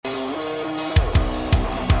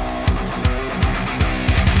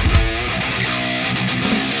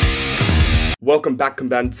Welcome back,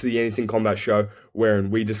 combatants, to the Anything Combat Show, wherein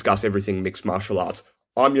we discuss everything mixed martial arts.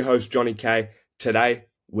 I'm your host, Johnny K. Today,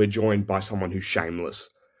 we're joined by someone who's shameless.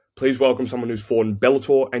 Please welcome someone who's fought in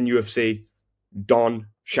Bellator and UFC, Don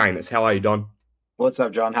Shainis. How are you, Don? What's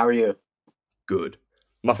up, John? How are you? Good.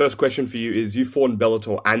 My first question for you is, you fought in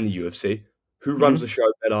Bellator and the UFC. Who runs hmm the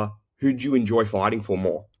show better? Who do you enjoy fighting for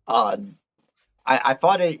more? Uh, I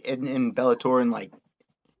fought it in Bellator in like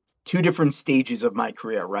two different stages of my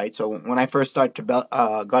career, right? So when I first got into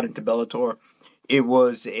Bellator, it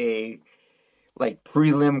was a like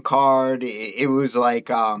prelim card. It was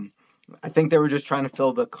like I think they were just trying to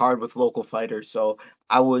fill the card with local fighters. So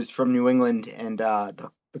I was from New England, and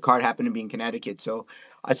the card happened to be in Connecticut. So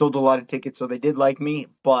I sold a lot of tickets, so they did like me.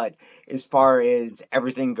 But as far as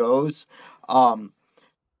everything goes, um,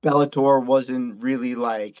 Bellator wasn't really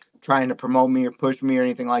like trying to promote me or push me or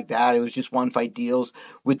anything like that. It was just one fight deals.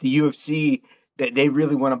 With the UFC, they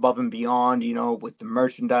really went above and beyond, with the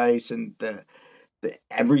merchandise and the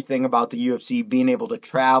everything about the UFC, being able to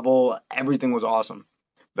travel, everything was awesome.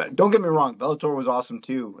 But don't get me wrong, Bellator was awesome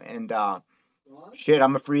too. And shit,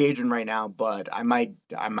 I'm a free agent right now, but I might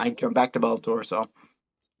jump back to Bellator. So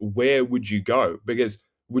Where would you go? Because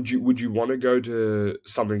would you want to go to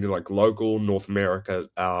something like local North America,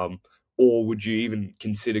 or would you even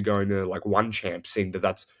consider going to like one champ, seeing that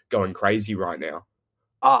that's going crazy right now?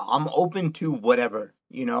 I'm open to whatever.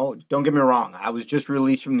 Don't get me wrong. I was just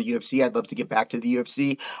released from the UFC. I'd love to get back to the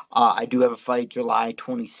UFC. I do have a fight July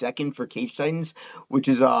 22nd for Cage Titans, which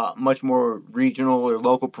is a much more regional or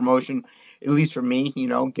local promotion, at least for me.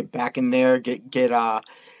 Get back in there, get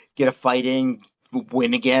a fight in,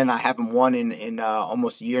 win again. I haven't won in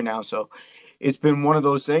almost a year now, so it's been one of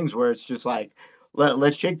those things where it's just like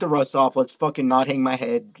let's shake the rust off. Let's fucking not hang my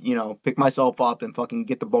head. Pick myself up and fucking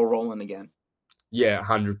get the ball rolling again. Yeah,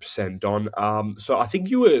 100%, Don. So I think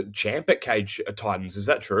you were champ at Cage Titans. Is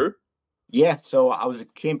that true? Yeah, so I was a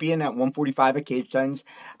champion at 145 at Cage Titans.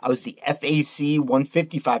 I was the FAC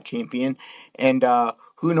 155 champion, and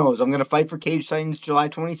who knows? I'm gonna fight for Cage Titans July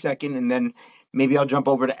 22nd, and then maybe I'll jump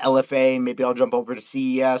over to LFA. Maybe I'll jump over to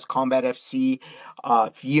CES, Combat FC,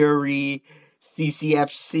 Fury,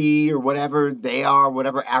 CCFC, or whatever they are,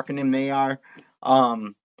 whatever acronym they are.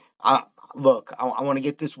 Um, I look, I want to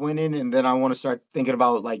get this win in, and then I want to start thinking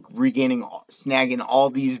about like snagging all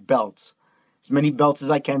these belts, as many belts as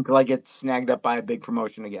I can until I get snagged up by a big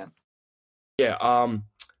promotion again. Yeah.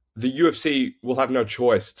 The UFC will have no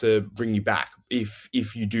choice to bring you back if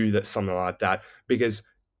you do that, something like that, because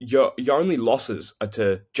your only losses are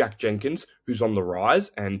to Jack Jenkins, who's on the rise,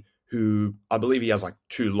 and who I believe he has like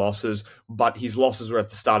two losses, but his losses were at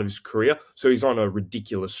the start of his career, so he's on a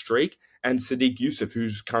ridiculous streak. And Sadiq Youssef,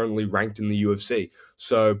 who's currently ranked in the UFC.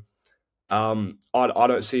 So I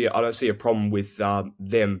don't see a problem with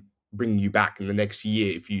them bringing you back in the next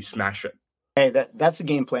year if you smash it. Hey, that's the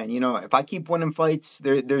game plan. If I keep winning fights,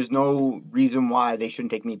 there's no reason why they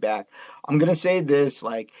shouldn't take me back. I'm gonna say this,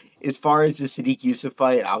 like, as far as the Sadiq Youssef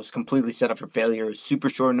fight, I was completely set up for failure. It was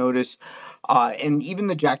super short notice. And even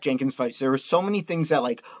the Jack Jenkins fights, there were so many things that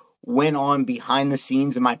like went on behind the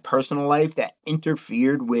scenes in my personal life that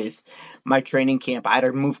interfered with my training camp. I had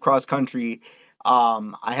to move cross country.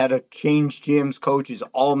 I had to change gyms, coaches,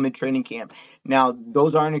 all mid training camp. Now,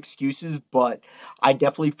 those aren't excuses, but I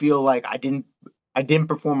definitely feel like I didn't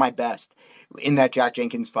perform my best in that Jack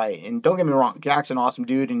Jenkins fight. And don't get me wrong, Jack's an awesome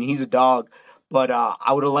dude and he's a dog, but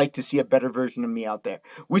I would have liked to see a better version of me out there.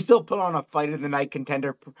 We still put on a fight of the night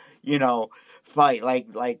contender, fight.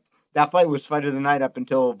 Like that fight was fight of the night up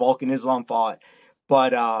until Vulcan Islam fought,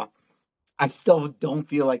 but I still don't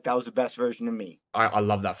feel like that was the best version of me. I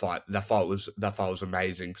love that fight. That fight was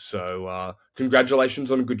amazing. So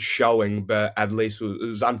congratulations on a good showing, but at least it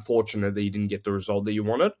was unfortunate that you didn't get the result that you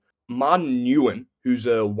wanted. Martin Nguyen, who's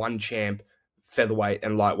a one champ featherweight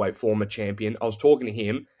and lightweight former champion, I was talking to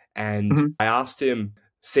him and Mhm. I asked him,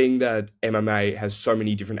 seeing that MMA has so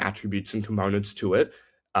many different attributes and components to it,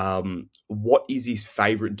 what is his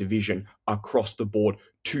favorite division across the board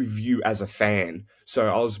to view as a fan? So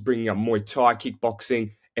I was bringing up Muay Thai,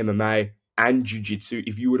 kickboxing, MMA, and Jiu-Jitsu.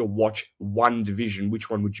 If you were to watch one division, which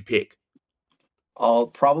one would you pick?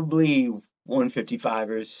 Probably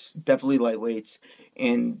 155ers, definitely lightweights,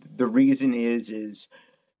 and the reason is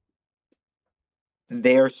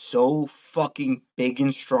they're so fucking big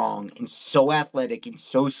and strong and so athletic and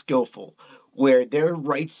so skillful, where they're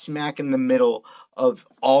right smack in the middle of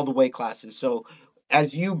all the weight classes. So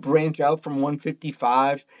as you branch out from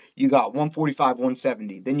 155, you got 145,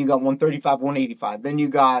 170, then you got 135, 185, then you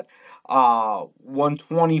got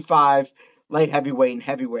 125 light heavyweight and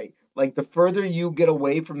heavyweight. Like the further you get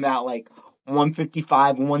away from that like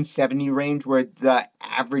 155, 170 range where the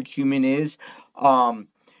average human is, um,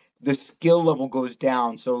 the skill level goes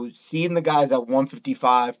down. So seeing the guys at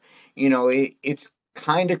 155, it's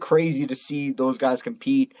kind of crazy to see those guys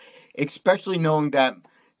compete, especially knowing that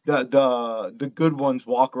the good ones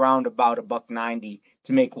walk around about a buck 90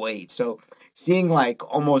 to make weight. So seeing like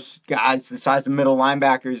almost guys the size of middle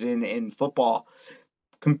linebackers in football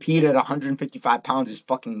compete at 155 pounds is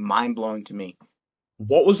fucking mind blowing to me.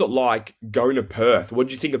 What was it like going to Perth? What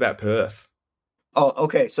did you think about Perth? Oh,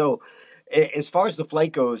 okay. So, as far as the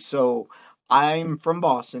flight goes, so I'm from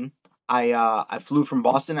Boston. I flew from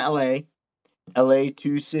Boston to LA, LA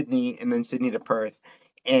to Sydney, and then Sydney to Perth.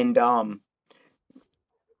 And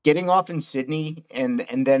getting off in Sydney and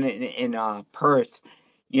then in Perth,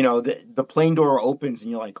 the plane door opens and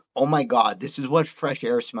you're like, oh my god, this is what fresh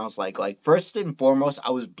air smells like. Like first and foremost,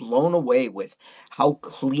 I was blown away with how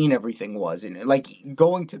clean everything was and like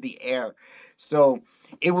going to the air. So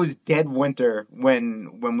it was dead winter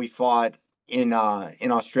when we fought in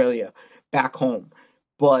Australia back home,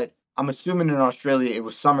 but I'm assuming in Australia it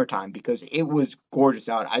was summertime because it was gorgeous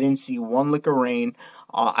out. I didn't see one lick of rain.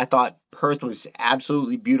 I thought Perth was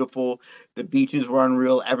absolutely beautiful. The beaches were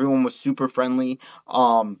unreal. Everyone was super friendly.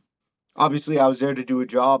 Um, Obviously, I was there to do a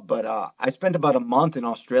job, but I spent about a month in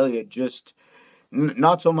Australia just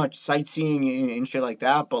not so much sightseeing and shit like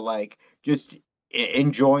that, but like just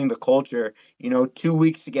enjoying the culture. 2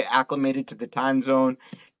 weeks to get acclimated to the time zone,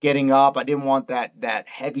 getting up. I didn't want that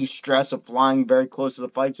heavy stress of flying very close to the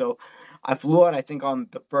fight, so I flew out. I think on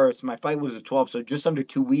the first. My fight was the 12th, so just under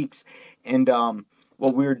 2 weeks. And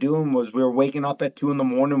what we were doing was we were waking up at 2 in the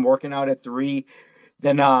morning, working out at 3.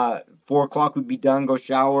 Then 4 o'clock we'd be done, go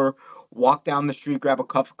shower, walk down the street, grab a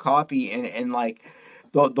cup of coffee, and like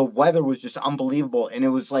the weather was just unbelievable, and it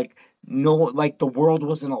was like no like the world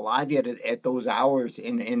wasn't alive yet at those hours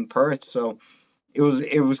in Perth. So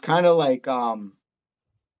it was kind of like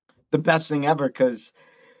the best thing ever because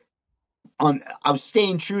on I was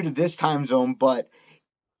staying true to this time zone, but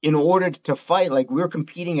in order to fight, like we were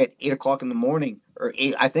competing at 8 o'clock in the morning or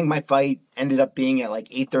eight. I think my fight ended up being at like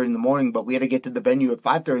 8:30 in the morning, but we had to get to the venue at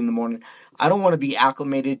 5:30 in the morning. I don't want to be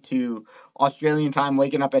acclimated to Australian time,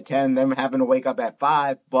 waking up at 10, then having to wake up at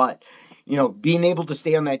 5. But being able to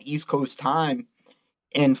stay on that East Coast time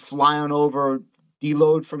and fly on over,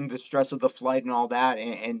 deload from the stress of the flight and all that,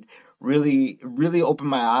 and really, really opened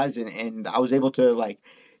my eyes, and I was able to like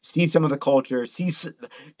see some of the culture.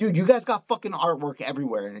 Dude, you guys got fucking artwork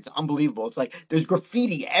everywhere, and it's unbelievable. It's like there's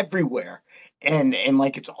graffiti everywhere, and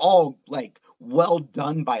like it's all like well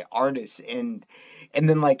done by artists, and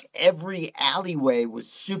then like every alleyway was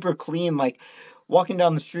super clean, like. Walking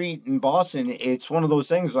down the street in Boston, it's one of those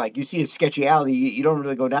things like you see a sketchy alley, you don't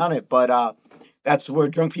really go down it, but that's where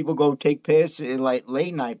drunk people go take piss like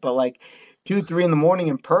late night. But like 2, 3 in the morning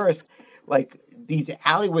in Perth, like these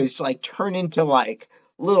alleyways like turn into like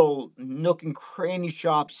little nook and cranny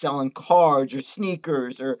shops selling cards or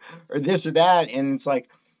sneakers or this or that, and it's like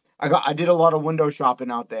I did a lot of window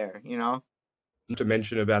shopping out there. To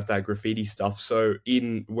mention about that graffiti stuff. So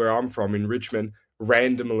in where I'm from in Richmond,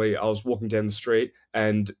 randomly I was walking down the street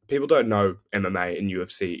and people don't know MMA and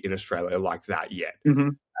UFC in Australia like that yet. Hmm.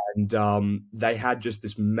 And they had just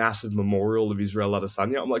this massive memorial of Israel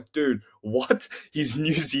Adesanya. I'm like, dude, what? He's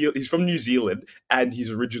New Zealand. He's from New Zealand, and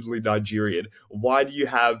he's originally Nigerian. Why do you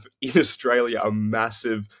have in Australia a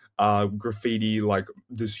massive graffiti, like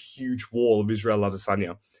this huge wall of Israel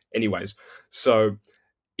Adesanya? Anyways, so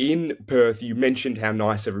in Perth, you mentioned how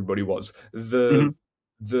nice everybody was. The Hmm.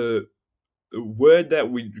 the word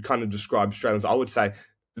that we kind of describe Australians, I would say,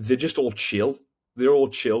 they're just all chill. They're all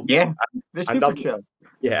chill. Yeah, they're super Another chill.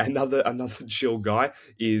 yeah, another chill guy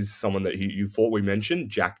is someone that you thought we mentioned,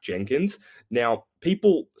 Jack Jenkins. Now,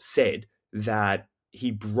 people said that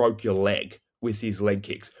he broke your leg with his leg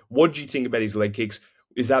kicks. What do you think about his leg kicks?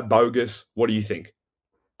 Is that bogus? What do you think?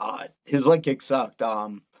 His leg kick sucked.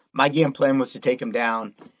 My game plan was to take him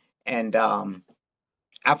down, and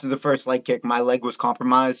after the first leg kick, my leg was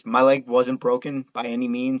compromised. My leg wasn't broken by any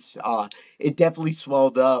means. It definitely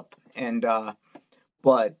swelled up, and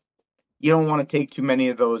but you don't want to take too many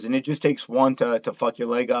of those, and it just takes one to fuck your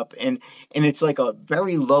leg up, and it's like a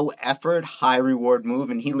very low effort, high reward move,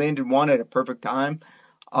 and he landed one at a perfect time.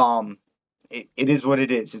 Um, it is what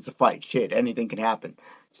it is. It's a fight. Shit, anything can happen.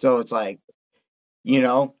 So it's like you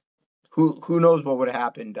know who knows what would have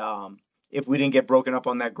happened if we didn't get broken up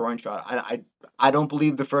on that groin shot. I don't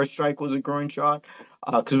believe the first strike was a groin shot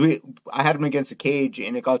because I had him against the cage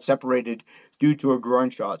and it got separated due to a groin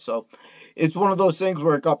shot. So it's one of those things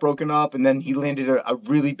where it got broken up and then he landed a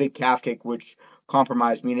really big calf kick which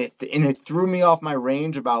compromised me and it threw me off my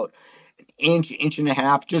range about inch and a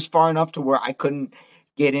half, just far enough to where I couldn't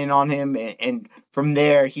get in on him, and from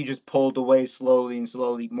there he just pulled away slowly and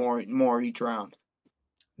slowly, more and more each round.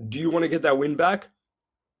 Do you want to get that win back?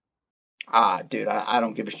 Ah, dude, I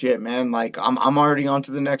don't give a shit, man. Like I'm already on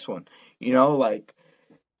to the next one. Like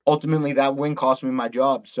ultimately that win cost me my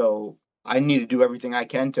job, so I need to do everything I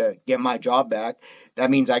can to get my job back.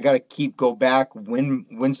 That means I got to go back,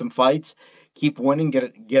 win some fights, keep winning,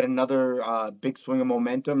 get another big swing of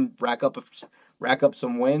momentum, rack up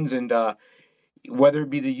some wins, and whether it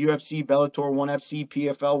be the UFC, Bellator, ONE FC,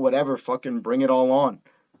 PFL, whatever, fucking bring it all on.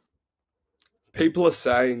 People are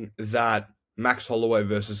saying that Max Holloway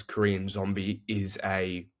versus Korean Zombie is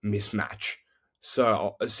a mismatch.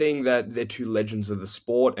 So, seeing that they're two legends of the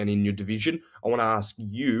sport and in your division, I want to ask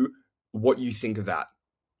you what you think of that.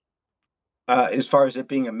 As far as it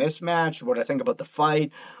being a mismatch, what I think about the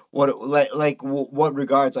fight, what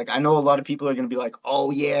regards? Like I know a lot of people are gonna be like,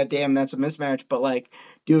 "Oh yeah, damn, that's a mismatch," but like,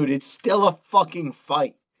 dude, it's still a fucking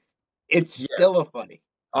fight. It's still a fight.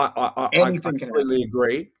 I Anything can completely happen.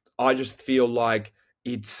 agree. I just feel like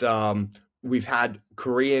it's we've had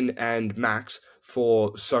Korean and Max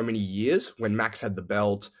for so many years when Max had the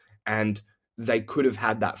belt, and they could have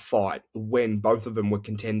had that fight when both of them were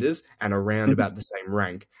contenders and around Mhm. about the same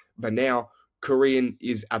rank. But now Korean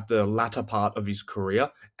is at the latter part of his career,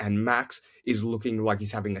 and Max is looking like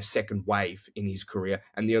he's having a second wave in his career,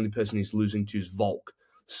 and the only person he's losing to is Volk.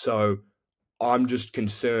 So I'm just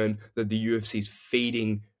concerned that the UFC is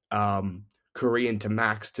feeding Korean to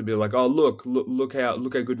Max to be like, oh look how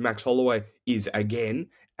good Max Holloway is again,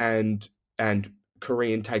 and and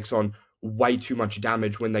Korean takes on way too much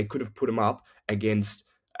damage when they could have put him up against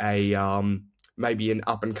a maybe an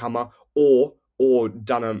up and comer or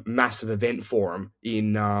done a massive event for him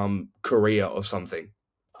in Korea or something.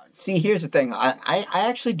 See, here's the thing. I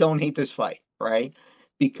actually don't hate this fight, right?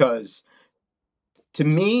 Because to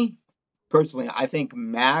me, personally, I think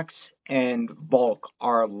Max and Volk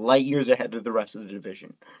are light years ahead of the rest of the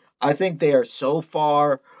division. I think they are so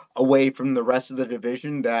far away from the rest of the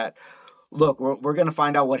division that look, we're gonna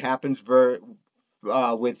find out what happens with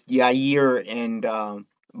Yair and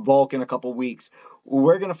Volk in a couple weeks.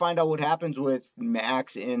 We're gonna find out what happens with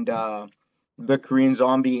Max and the Korean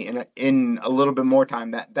Zombie in a little bit more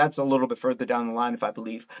time. That's a little bit further down the line, if I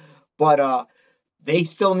believe. But they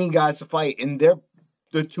still need guys to fight, and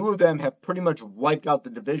the two of them have pretty much wiped out the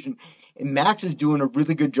division. And Max is doing a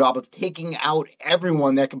really good job of taking out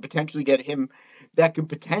everyone that could potentially get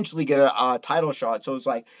a title shot. So it's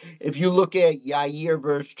like if you look at Yair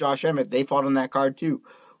versus Josh Emmett, they fought on that card too.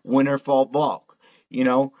 Winner fought Volk. You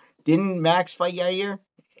know, didn't Max fight Yair?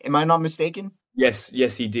 Am I not mistaken? Yes,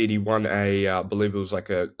 he did. He won I believe it was like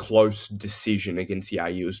a close decision against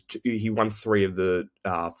Yair. He won three of the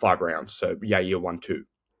 5 rounds. So Yair won two.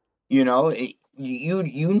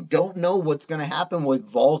 You don't know what's gonna happen with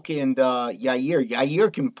Volk and Yair.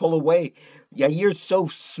 Yair can pull away. Yair's so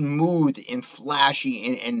smooth and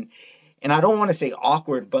flashy and I don't want to say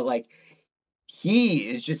awkward, but like he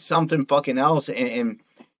is just something fucking else. And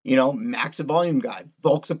Max a volume guy,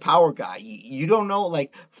 Volk's a power guy. You don't know,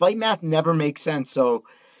 like fight math never makes sense. So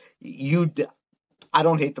you, d- I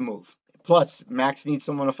don't hate the move. Plus, Max needs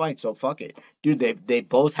someone to fight, so fuck it, dude. They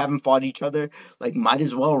both haven't fought each other. Like, might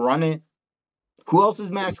as well run it. Who else is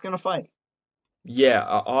Max gonna fight? Yeah,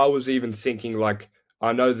 I was even thinking like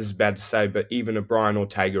I know this is bad to say, but even a Brian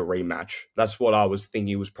Ortega rematch. That's what I was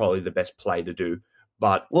thinking was probably the best play to do.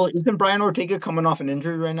 But Well, isn't Brian Ortega coming off an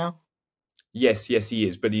injury right now? yes, he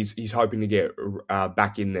is. But he's hoping to get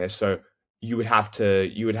back in there. So you would have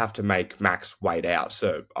to make Max wait out.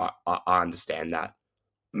 So I understand that.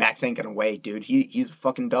 Max ain't gonna wait, dude. He's a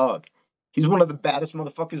fucking dog. He's one of the baddest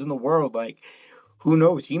motherfuckers in the world. Like, who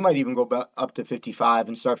knows? He might even go up to 55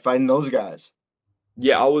 and start fighting those guys.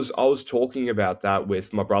 Yeah, I was talking about that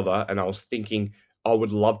with my brother, and I was thinking I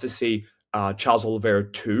would love to see Charles Oliveira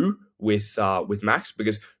two with Max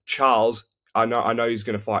because Charles, I know he's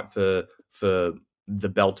going to fight for the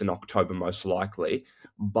belt in October most likely,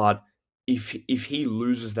 but if he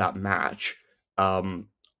loses that match, um,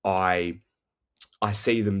 I I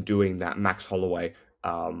see them doing that Max Holloway,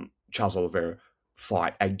 Charles Oliveira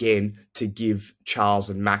fight again to give Charles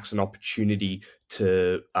and Max an opportunity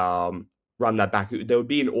to run that back. There would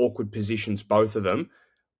be in awkward positions, both of them.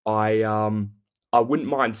 I um I wouldn't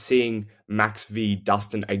mind seeing Max v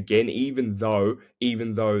Dustin again, even though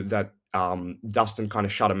that Dustin kind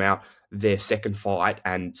of shut him out their second fight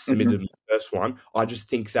and Hmm. submitted him the first one. I just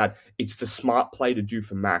think that it's the smart play to do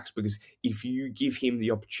for Max because if you give him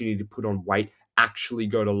the opportunity to put on weight, actually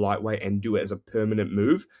go to lightweight and do it as a permanent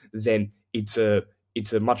move, then it's a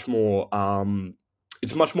much more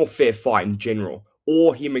It's a much more fair fight in general.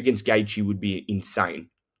 Or him against Gaethje would be insane.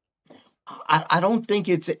 I don't think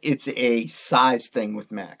it's a size thing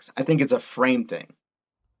with Max. I think it's a frame thing.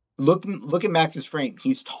 Look at Max's frame.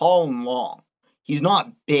 He's tall and long. He's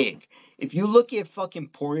not big. If you look at fucking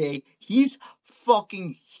Poirier, he's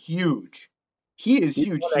fucking huge. He is He's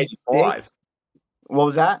huge. He's big. 185. What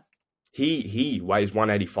was that? He weighs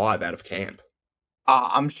 185 out of camp.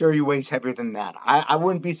 I'm sure he weighs heavier than that. I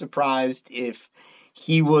wouldn't be surprised if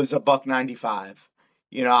he was a buck 95.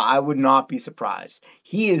 You know, I would not be surprised.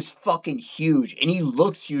 He is fucking huge, and he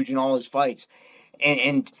looks huge in all his fights.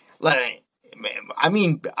 And like, I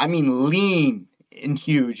mean lean and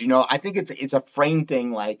huge. You know, I think it's a frame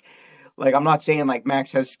thing. Like I'm not saying like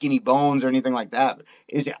Max has skinny bones or anything like that.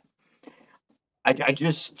 I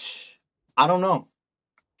don't know.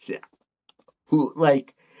 Who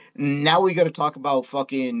like now we got to talk about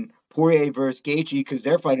fucking Poirier versus Gaethje because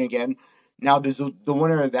they're fighting again. Now does the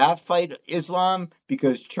winner of that fight Islam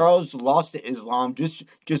because Charles lost to Islam just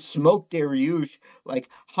smoked Dariush. Like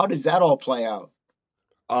how does that all play out?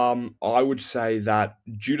 I would say that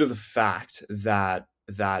due to the fact that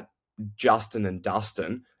Justin and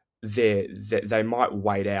Dustin, they might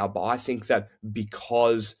wait out, but I think that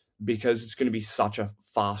because it's going to be such a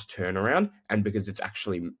fast turnaround, and because it's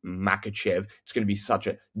actually Makachev, it's going to be such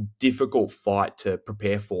a difficult fight to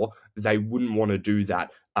prepare for. They wouldn't want to do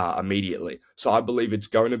that immediately. So I believe it's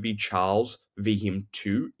going to be Charles v him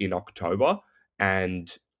 2 in October, and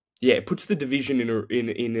yeah, it puts the division in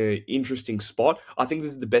an interesting spot. I think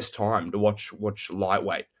this is the best time to watch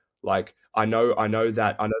lightweight. Like I know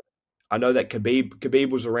that Khabib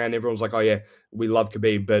was around. Everyone's like, oh yeah, we love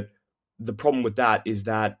Khabib, but the problem with that is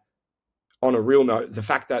that on a real note, the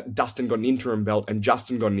fact that Dustin got an interim belt and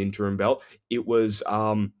Justin got an interim belt, it was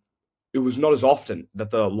not as often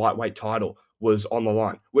that the lightweight title was on the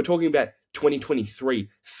line. We're talking about 2023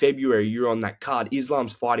 February. You're on that card.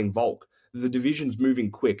 Islam's fighting Volk. The division's moving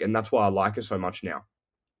quick, and that's why I like it so much now.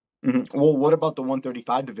 Mm-hmm. Well, what about the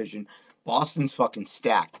 135 division? Boston's fucking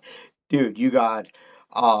stacked, dude. You got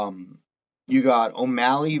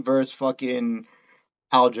O'Malley versus fucking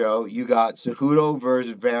Aljo. You got Cejudo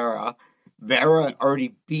versus Vera. Vera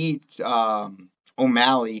already beat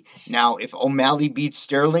O'Malley. Now, if O'Malley beats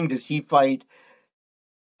Sterling, does he fight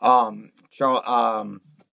Chito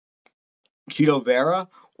Vera,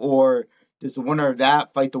 or does the winner of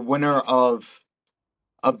that fight the winner of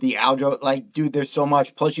the Aljo? Like, dude, there's so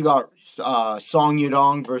much. Plus, you got Song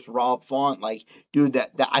Yudong versus Rob Font. Like, dude,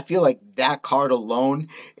 that I feel like that card alone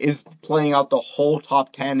is playing out the whole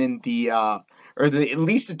top 10 in the or at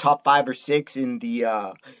least the top 5 or 6 in the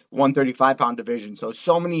 135-pound division.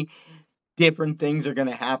 So many different things are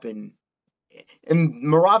gonna happen, and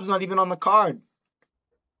Marab's not even on the card.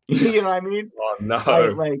 You know what I mean? Oh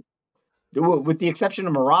no! Like with the exception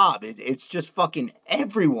of Marab, it's just fucking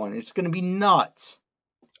everyone. It's gonna be nuts.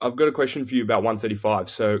 I've got a question for you about 135.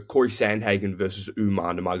 So Corey Sandhagen versus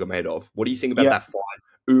Umar Nurmagomedov. What do you think about that fight?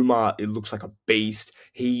 Umar, it looks like a beast.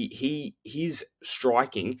 His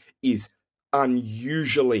striking is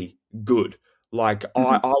unusually good. Like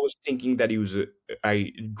I was thinking that he was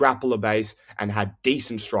a grappler base and had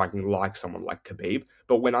decent striking, like someone like Khabib.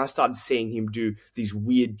 But when I started seeing him do these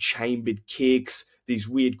weird chambered kicks, these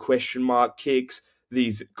weird question mark kicks,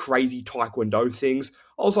 these crazy taekwondo things,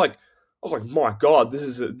 I was like, my God, this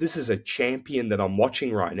is a champion that I'm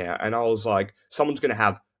watching right now. And I was like, someone's going to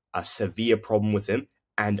have a severe problem with him.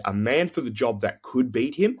 And a man for the job that could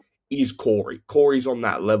beat him is Corey. Corey's on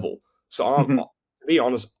that level. So to be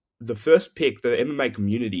honest, the first pick, the MMA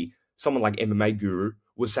community, someone like MMA Guru,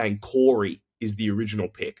 was saying Corey is the original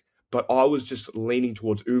pick. But I was just leaning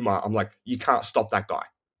towards Umar. I'm like, you can't stop that guy.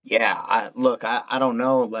 Yeah, I don't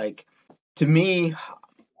know. Like, to me,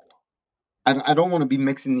 I don't want to be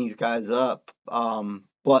mixing these guys up.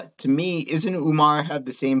 But to me, isn't Umar have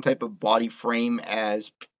the same type of body frame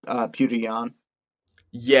as Petr Yan?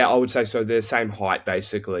 Yeah, I would say so. They're the same height,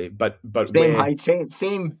 basically. But Same height,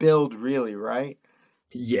 same build, really, right?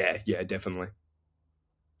 Yeah, definitely.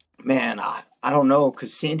 Man, I don't know,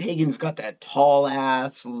 because Sandhagen's got that tall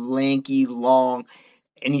ass, lanky, long,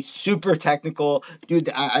 and he's super technical.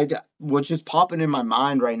 Dude, what's just popping in my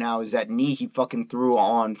mind right now is that knee he fucking threw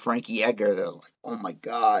on Frankie Edgar. They're like, oh my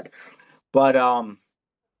God. But, I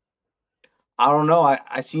don't know.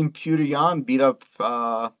 I seen Petr Yan beat up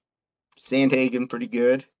Sandhagen pretty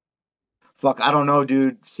good. Fuck, I don't know,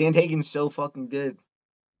 dude. Sandhagen's so fucking good.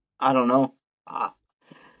 I don't know.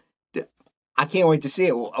 I can't wait to see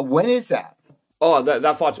it. When is that? Oh,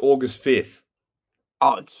 that fight's August 5th.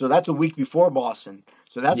 Oh, so that's a week before Boston.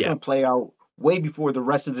 So that's going to play out way before the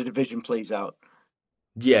rest of the division plays out.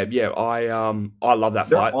 Yeah, yeah. I love that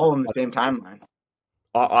They're fight. all on the same timeline.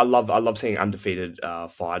 I love seeing undefeated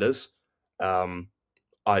fighters. Um,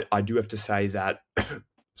 I do have to say that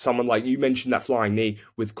someone like you mentioned that flying knee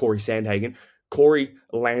with Corey Sandhagen. Corey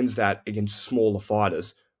lands that against smaller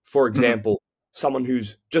fighters. For Mhm. example, someone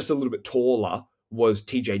who's just a little bit taller was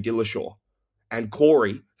TJ Dillashaw. And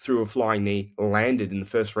Corey threw a flying knee, landed in the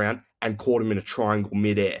first round, and caught him in a triangle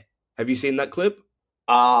midair. Have you seen that clip?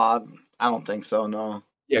 Uh, I don't think so. No.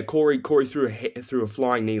 Yeah, Corey threw a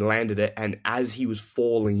flying knee, landed it, and as he was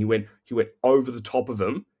falling, he went over the top of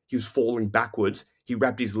him. He was falling backwards. He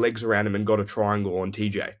wrapped his legs around him and got a triangle on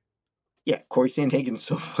TJ. Yeah, Corey Sandhagen's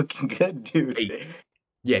so fucking good, dude. He,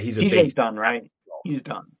 yeah, he's a TJ's beast. done, right? He's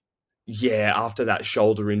done. Yeah, after that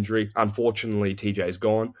shoulder injury, unfortunately, TJ's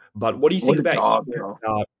gone. But what do you What think a about dog, him?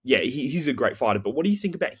 bro. Yeah, he's a great fighter. But what do you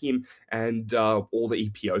think about him and all the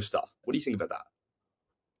EPO stuff? What do you think about that?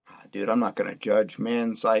 Dude, I'm not gonna judge,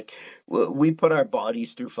 man. It's like we put our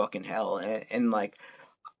bodies through fucking hell, and like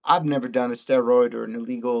I've never done a steroid or an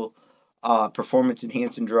illegal performance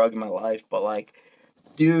enhancing drug in my life, but like,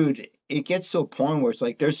 dude, it gets to a point where it's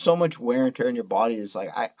like there's so much wear and tear in your body. It's like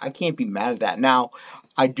I can't be mad at that. Now,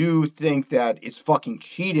 I do think that it's fucking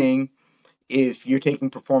cheating if you're taking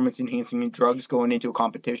performance enhancing drugs going into a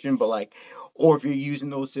competition, but like, or if you're using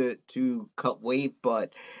those to cut weight.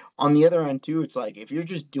 But on the other end too, it's like if you're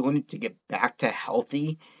just doing it to get back to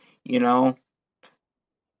healthy, you know,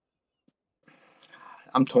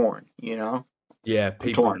 I'm torn, you know, Yeah, I'm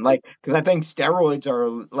people. torn. Like, because I think steroids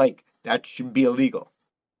are like that should be illegal,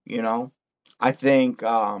 you know. I think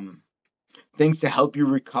things to help you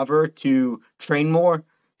recover to train more,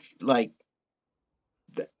 like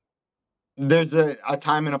there's a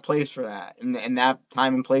time and a place for that, and that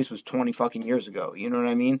time and place was 20 fucking years ago. You know what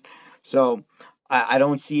I mean? So I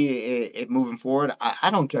don't see it moving forward. I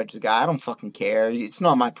don't judge the guy. I don't fucking care. It's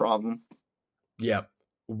not my problem. Yeah.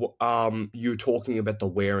 You're talking about the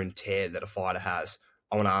wear and tear that a fighter has.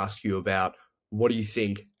 I want to ask you about what do you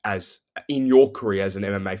think as in your career as an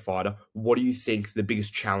MMA fighter, what do you think the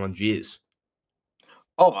biggest challenge is?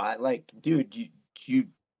 Oh, I like, dude, you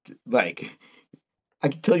like, I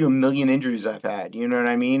can tell you a million injuries I've had. You know what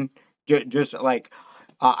I mean? Just like,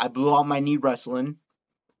 I blew out my knee wrestling.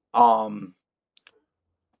 Um,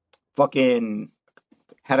 fucking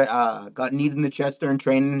had a got kneed in the chest during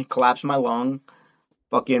training, collapsed my lung.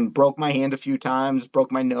 Fucking broke my hand a few times,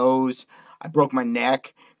 broke my nose, I broke my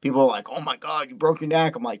neck. People are like, "Oh my god, you broke your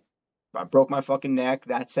neck." I'm like, I broke my fucking neck.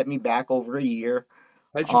 That set me back over a year.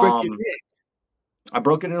 How'd you break your Um, neck? I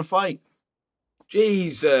broke it in a fight.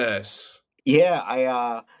 Jesus. Yeah,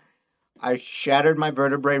 I shattered my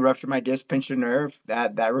vertebrae, ruptured my disc, pinched a nerve.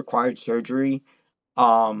 That required surgery.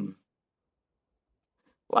 Um,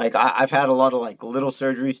 like I've had a lot of like little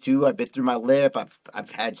surgeries too. I bit through my lip.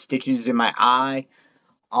 I've had stitches in my eye.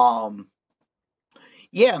 Um,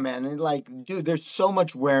 yeah, man, and like, dude, there's so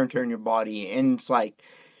much wear and tear in your body, and it's like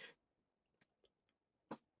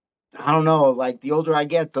I don't know, like the older I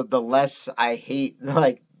get, the less I hate,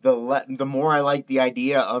 like the more I like the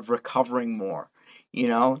idea of recovering more. You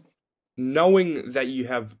know, Knowing that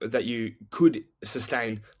you could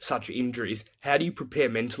sustain such injuries, how do you prepare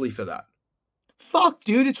mentally for that? fuck,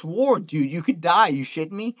 dude, it's war, dude. You could die. You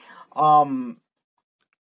shitting me? Um,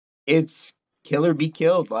 it's kill or be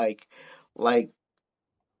killed. Like,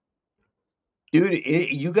 dude,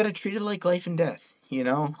 you gotta treat it like life and death. You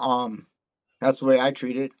know, that's the way I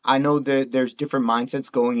treat it. I know that there's different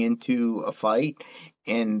mindsets going into a fight,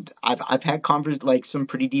 and I've had like some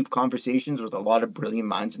pretty deep conversations with a lot of brilliant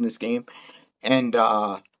minds in this game, and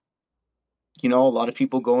you know, a lot of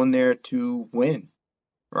people go in there to win,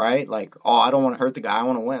 right? Like, oh, I don't want to hurt the guy, I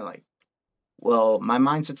want to win. Like, well, my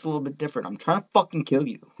mindset's a little bit different. I'm trying to fucking kill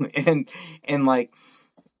you, and like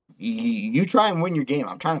you try and win your game.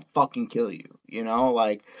 I'm trying to fucking kill you, you know,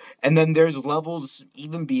 like, and then there's levels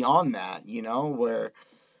even beyond that, you know, where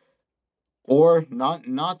or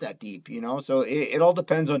not that deep, you know. So it all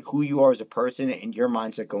depends on who you are as a person and your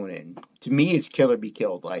mindset going in. To me, it's kill or be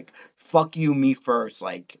killed. Like fuck you, me first.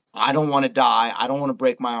 Like I don't want to die. I don't want to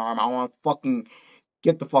break my arm. I want to fucking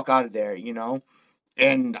get the fuck out of there, you know.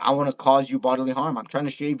 And I want to cause you bodily harm. I'm trying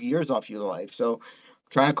to shave years off your life. So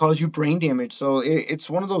trying to cause you brain damage. So it's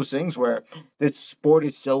one of those things where this sport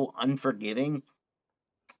is so unforgiving.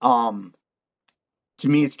 Um, to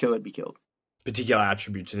me, it's kill or be killed. Particular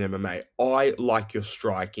attributes in MMA. I like your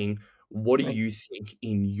striking. What do Right? you think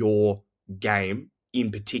in your game,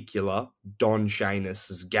 in particular, Don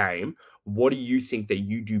Shainis's game? What do you think that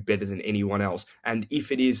you do better than anyone else? And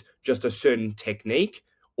if it is just a certain technique,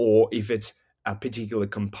 or if it's a particular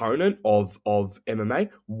component of MMA,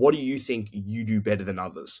 what do you think you do better than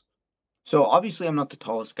others? So obviously I'm not the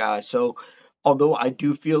tallest guy. So although I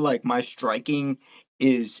do feel like my striking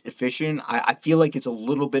is efficient, I feel like it's a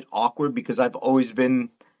little bit awkward because I've always been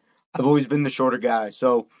the shorter guy.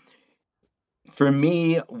 So for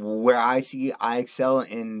me, where I see I excel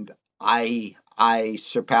and I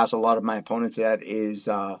surpass a lot of my opponents at is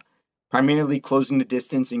primarily closing the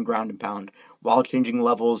distance in ground and pound while changing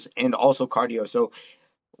levels and also cardio. So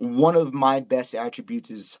one of my best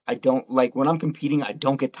attributes is I don't like when I'm competing, I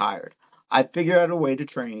don't get tired. I figure out a way to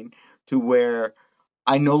train to where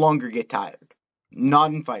I no longer get tired.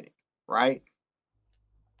 Not in fighting, right?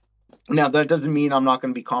 Now that doesn't mean I'm not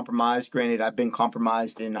going to be compromised. Granted, I've been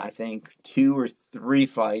compromised in I think 2 or 3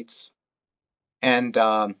 fights, and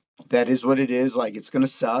that is what it is. Like it's going to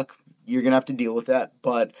suck. You're going to have to deal with that.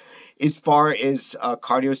 But as far as a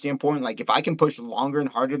cardio standpoint, like if I can push longer and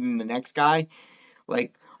harder than the next guy,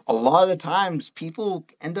 like a lot of the times people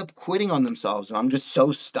end up quitting on themselves, and I'm just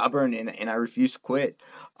so stubborn and I refuse to quit.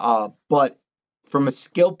 But from a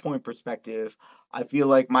skill point perspective, I feel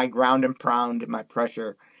like my ground and pound and my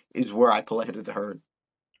pressure is where I pull ahead of the herd.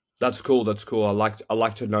 That's cool. That's cool. I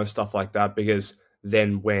like to know stuff like that because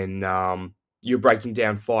then when you're breaking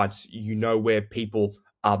down fights, you know where people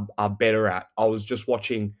are better at. I was just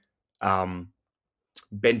watching um,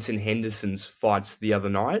 Benson Henderson's fights the other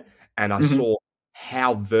night, and I Hmm. saw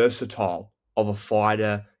how versatile of a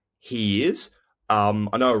fighter he is.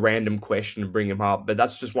 I know a random question to bring him up, but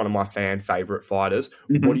that's just one of my fan favorite fighters.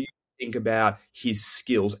 What do Hmm. you think about his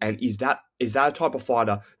skills? And is that a type of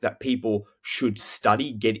fighter that people should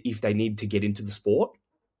study, get if they need to get into the sport?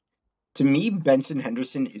 To me, Benson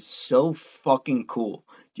Henderson is so fucking cool.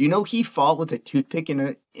 Do you know he fought with a toothpick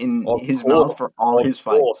in Of his mouth course, for all of his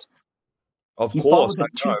course, fights? of He fought course. with I a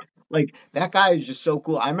know. tooth. Like that guy is just so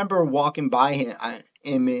cool. I remember walking by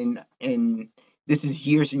him in this is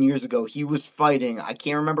years and years ago. He was fighting. I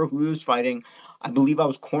can't remember who he was fighting. I believe I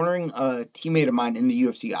was cornering a teammate of mine in the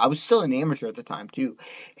UFC. I was still an amateur at the time too,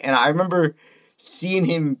 and I remember seeing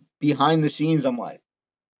him behind the scenes. I'm like,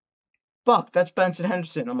 fuck, that's Benson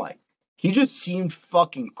Henderson. I'm like, he just seemed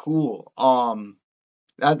fucking cool.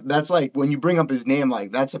 That's like when you bring up his name,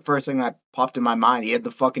 like that's the first thing that popped in my mind. He had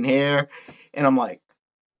the fucking hair, and I'm like,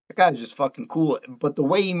 that guy's just fucking cool. But the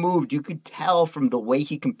way he moved, you could tell from the way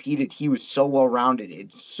he competed, he was so well rounded.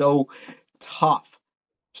 It's so tough,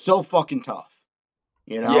 so fucking tough,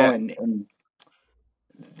 Yeah, and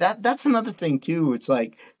that's another thing too. It's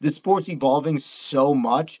like the sport's evolving so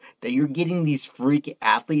much that you're getting these freak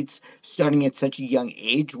athletes starting at such a young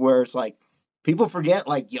age where it's like people forget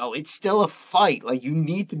like yo, it's still a fight. Like you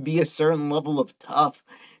need to be a certain level of tough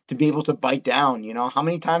to be able to bite down, How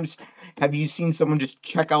many times have you seen someone just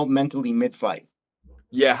check out mentally mid fight?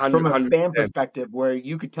 yeah, From a hundred fan percent. perspective where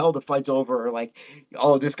you could tell the fight's over or like,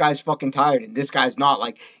 oh, this guy's fucking tired and this guy's not.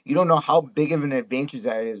 Like, you don't know how big of an advantage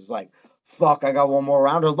that is. Like, fuck, I got one more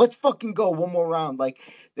round, or let's fucking go one more round. Like,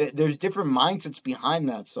 there's different mindsets behind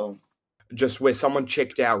that. So, Just where someone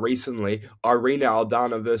checked out recently, Irina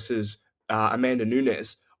Aldana versus Amanda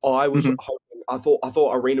Nunes. I was mhm. hoping, I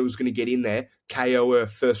thought Irina was going to get in there, KO her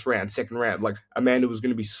first round, second round. Like Amanda was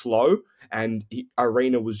going to be slow, and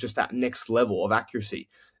Irina was just that next level of accuracy.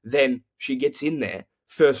 Then she gets in there,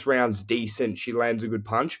 first round's decent, she lands a good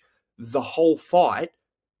punch. The whole fight,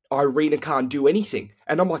 Irina can't do anything,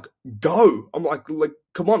 and I'm like, go! I'm like,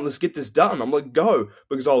 come on, let's get this done. I'm like, go,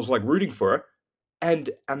 because I was like rooting for her, and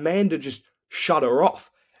Amanda just shut her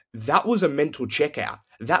off. That was a mental checkout.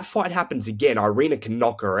 That fight happens again, Irina can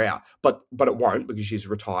knock her out, but it won't because she's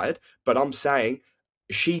retired. But I'm saying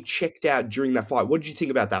she checked out during that fight. What did you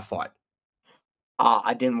think about that fight?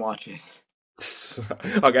 I didn't watch it.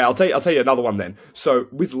 Okay, I'll tell you another one then. So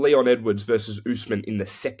with Leon Edwards versus Usman in the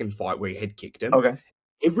second fight where he head kicked him, Okay.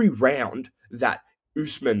 every round that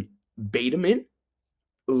Usman beat him in,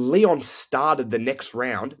 Leon started the next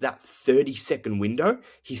round, that 30-second window,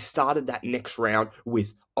 he started that next round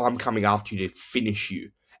with, I'm coming after you to finish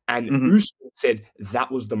you. And Hmm. Usman said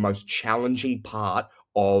that was the most challenging part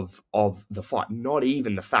of the fight. Not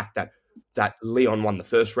even the fact that Leon won the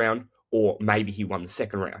first round or maybe he won the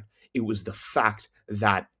second round. It was the fact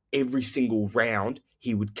that every single round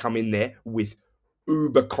he would come in there with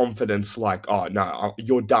uber confidence, like, oh no,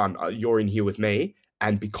 you're done. You're in here with me.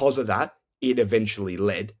 And because of that, it eventually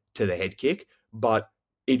led to the head kick. But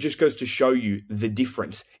it just goes to show you the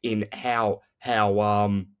difference in how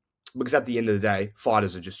because at the end of the day,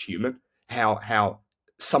 fighters are just human. How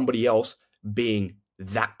somebody else being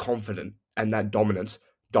that confident and that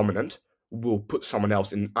dominant will put someone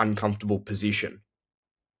else in an uncomfortable position.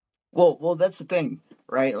 Well, that's the thing,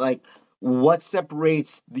 right? Like what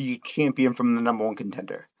separates the champion from the number one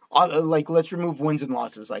contender? Like, let's remove wins and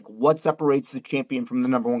losses. Like, what separates the champion from the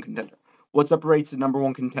number one contender? What separates the number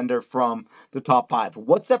one contender from the top five?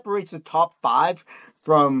 What separates the top five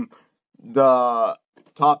from the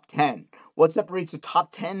top 10? What separates the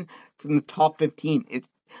top 10 from the top 15?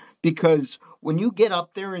 Because when you get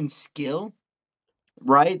up there in skill,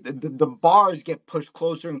 right, the bars get pushed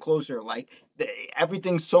closer and closer. Like,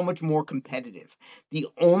 everything's so much more competitive. The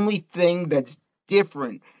only thing that's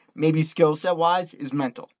different, maybe skill set wise, is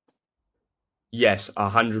mental. Yes,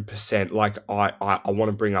 100%. Like I want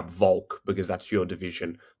to bring up Volk because that's your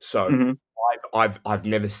division. So Mm-hmm. I've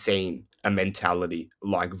never seen a mentality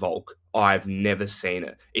like Volk. I've never seen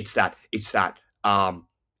it. It's that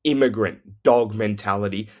immigrant dog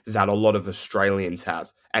mentality that a lot of Australians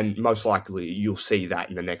have. And most likely you'll see that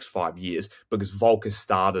in the next 5 years because Volk has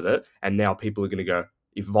started it and now people are gonna go,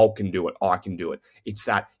 if Volk can do it, I can do it. It's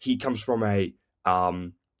that he comes from a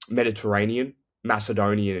Mediterranean,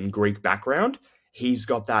 Macedonian and Greek background. He's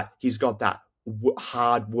got that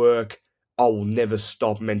hard work, I will never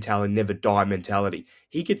stop mentality, never die mentality.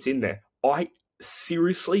 He gets in there. I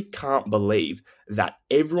seriously can't believe that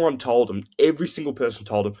everyone told him, every single person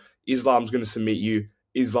told him, Islam's going to submit you,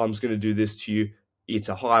 Islam's going to do this to you. It's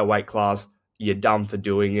a higher weight class. You're dumb for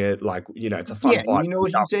doing it. Like, it's a fun Yeah, fight. you know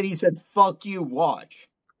what he said? He said, "Fuck you, watch."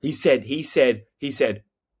 He said,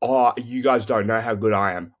 "Oh, you guys don't know how good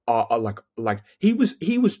I am." Like he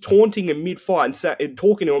was taunting him mid fight and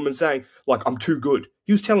talking to him and saying, like, "I'm too good."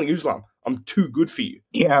 He was telling Islam, "I'm too good for you."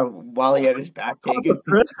 Yeah, while he had his back What type taken. of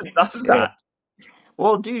person does Yeah. that?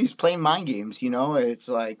 Well, dude, he's playing mind games. It's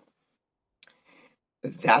like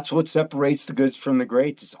that's what separates the goods from the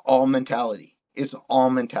greats. It's all mentality. It's all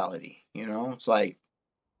mentality. It's like,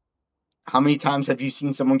 how many times have you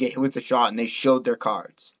seen someone get hit with a shot and they showed their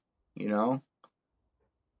cards? You know?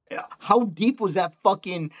 Yeah. How deep was that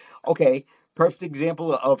fucking okay? Perfect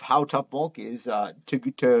example of how tough Volk is.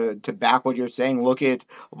 To back what you're saying, look at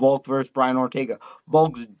Volk versus Brian Ortega.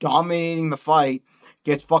 Volk's dominating the fight,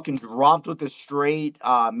 gets fucking dropped with a straight,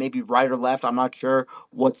 maybe right or left. I'm not sure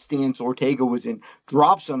what stance Ortega was in.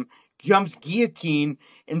 Drops him, jumps guillotine,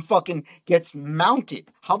 and fucking gets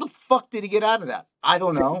mounted. How the fuck did he get out of that? I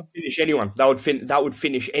don't know. Finish anyone. That would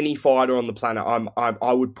finish any fighter on the planet.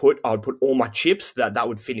 I would put all my chips that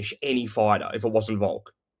would finish any fighter if it wasn't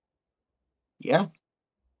Volk. Yeah,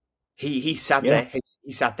 He sat yeah, there.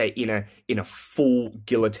 He sat there in a full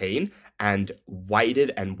guillotine and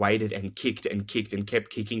waited and waited and kicked and kicked and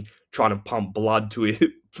kept kicking, trying to pump blood to his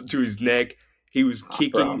to his neck. He was bro.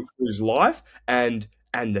 kicking for his life, and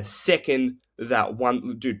the second that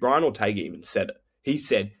one dude, Brian Ortega even said it. He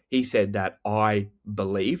said that I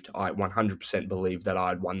 100% believed that I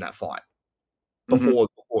had won that fight Mm-hmm.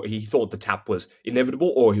 before he thought the tap was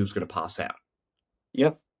inevitable or he was going to pass out.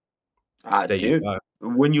 Yep. There you Dude, go.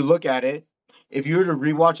 when you look at it, if you were to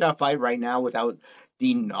rewatch that fight right now without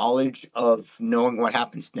the knowledge of knowing what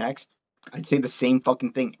happens next, I'd say the same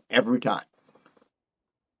fucking thing every time.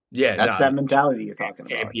 Yeah, That's no, that mentality you're talking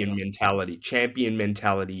about. champion mentality. Champion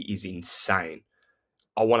mentality is insane.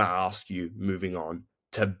 I want to ask you, moving on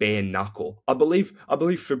to bare knuckle. I believe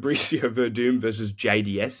Fabricio Verdum versus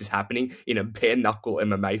JDS is happening in a bare knuckle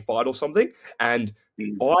MMA fight or something. And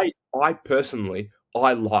Jesus. I personally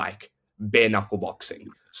I like bare knuckle boxing.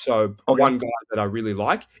 So Okay. one guy that I really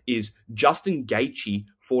like is Justin Gaethje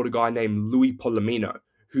fought a guy named Louis Polomino,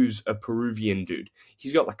 who's a Peruvian dude.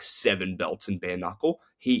 He's got like 7 belts in bare knuckle.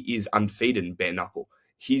 He is undefeated in bare knuckle.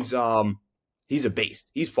 He's a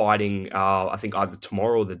beast. He's fighting, I think either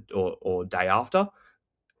tomorrow or day after.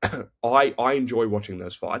 I enjoy watching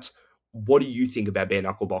those fights. What do you think about bare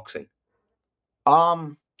knuckle boxing?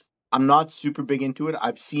 Um, I'm not super big into it.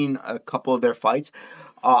 I've seen a couple of their fights.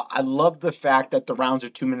 I love the fact that the rounds are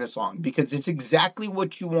 2 minutes long because it's exactly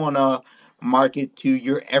what you want to market to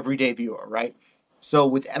your everyday viewer, right? So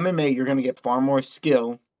with MMA, you're going to get far more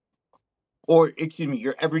skill, or excuse me,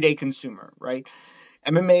 your everyday consumer, right?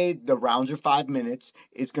 MMA, the rounds are 5 minutes.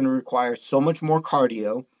 It's going to require so much more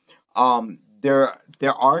cardio. There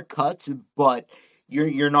are cuts, but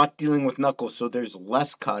you're not dealing with knuckles, so there's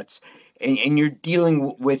less cuts, and you're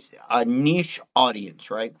dealing with a niche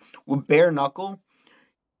audience, right? With bare knuckle,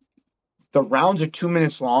 the rounds are 2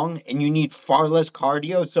 minutes long, and you need far less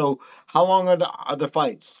cardio. So how long are the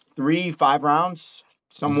fights? 3, 5 rounds,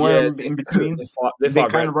 somewhere Yeah, in between. they're They five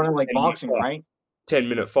kind of rounds. run It's it a like 10 minute boxing, fight. right? 10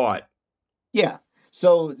 minute fight. Yeah.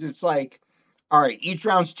 So it's like, all right, each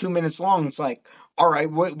round's 2 minutes long. It's like, all right,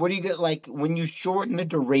 what do you get? Like when you shorten the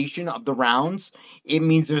duration of the rounds, it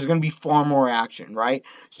means there's going to be far more action, right?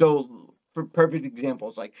 So for perfect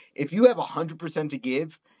examples, like if you have 100% to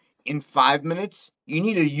give, in 5 minutes, you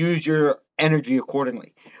need to use your energy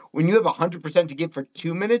accordingly. When you have 100% to give for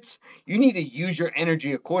 2 minutes, you need to use your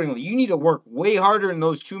energy accordingly. You need to work way harder in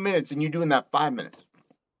those 2 minutes than you do in that 5 minutes.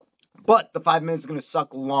 But the 5 minutes is going to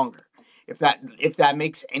suck longer, if that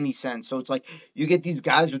makes any sense. So it's like you get these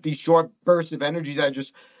guys with these short bursts of energy that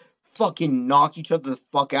just fucking knock each other the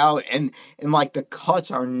fuck out, and like the cuts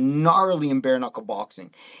are gnarly in bare knuckle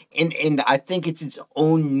boxing, and I think it's its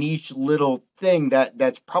own niche little thing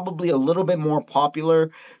that's probably a little bit more popular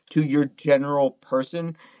to your general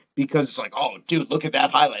person, because it's like, oh dude, look at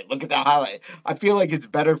that highlight. I feel like it's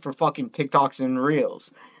better for fucking TikToks and reels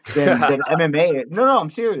than MMA. No, I'm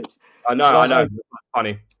serious. I know. Like, It's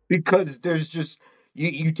funny. because there's just,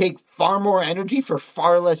 you take far more energy for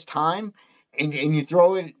far less time, and you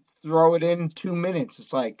throw it in 2 minutes.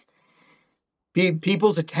 It's like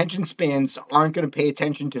people's attention spans aren't going to pay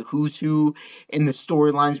attention to who's who in the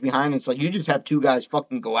storylines behind it. It's like you just have two guys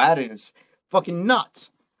fucking go at it. It's fucking nuts.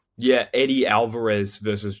 Yeah, Eddie Alvarez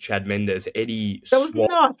versus Chad Mendes. Eddie That was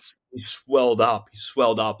nuts. he swelled up. He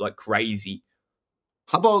swelled up like crazy.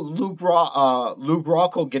 How about Luke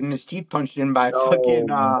Rocco getting his teeth punched in by Oh fucking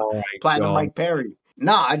my Platinum god. Mike Perry?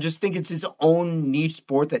 Nah, I just think it's its own niche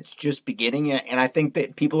sport that's just beginning, and I think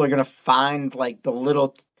that people are gonna find like the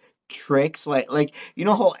little tricks, like you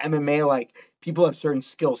know how MMA, like people have certain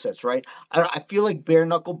skill sets, right? I feel like bare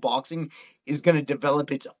knuckle boxing is gonna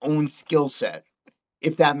develop its own skill set,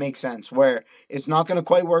 if that makes sense. Where it's not gonna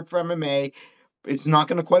quite work for MMA, it's not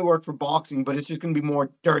gonna quite work for boxing, but it's just gonna be more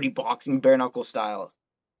dirty boxing, bare knuckle style.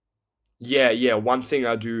 Yeah. One thing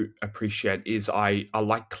I do appreciate is I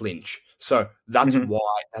like clinch. So Hmm.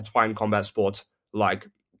 that's why in combat sports like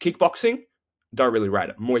kickboxing, don't really rate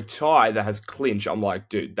it. Muay Thai that has clinch, I'm like,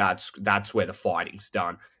 dude, that's where the fighting's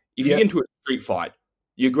done. If you get Yep. into a street fight,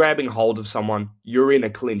 you're grabbing hold of someone, you're in a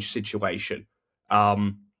clinch situation.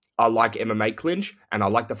 Um, I like MMA clinch, and I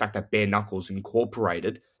like the fact that bare knuckles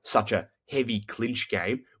incorporated such a heavy clinch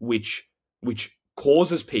game, which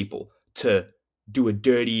causes people to do a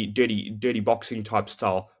dirty boxing type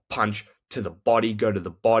style punch to the body, go to the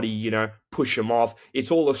body, push them off.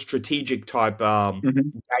 It's all a strategic type game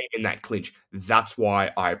in that clinch. That's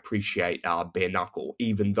why I appreciate bare knuckle,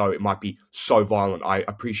 even though it might be so violent. I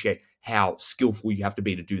appreciate how skillful you have to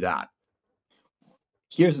be to do that.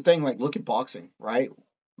 Here's the thing, like, look at boxing, right?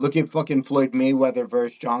 Look at fucking Floyd Mayweather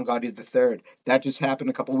versus John Gotti III. That just happened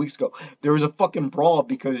a couple weeks ago. There was a fucking brawl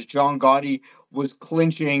because John Gotti was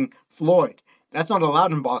clinching Floyd. That's not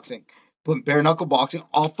allowed in boxing. But bare knuckle boxing,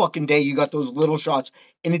 all fucking day, you got those little shots,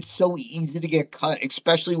 and it's so easy to get cut,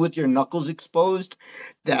 especially with your knuckles exposed,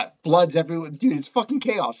 that blood's everywhere. Dude, it's fucking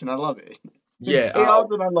chaos, and I love it. It's Yeah, chaos,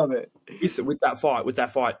 and I love it. with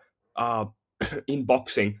that fight, uh, in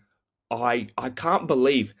boxing, I can't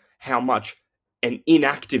believe how much an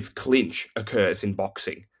inactive clinch occurs in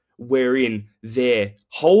boxing, wherein they're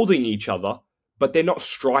holding each other, but they're not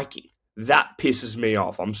striking. That pisses me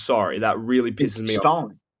off. I'm sorry, that really pisses It's me off.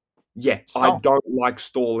 stalling. Yeah, I Stalling. don't like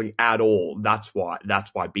stalling at all. That's why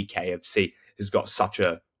BKFC has got such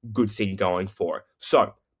a good thing going for it.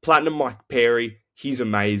 So, Platinum Mike Perry, he's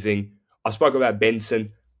amazing. I spoke about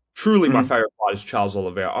Benson. Truly my Mhm. favorite fighter is Charles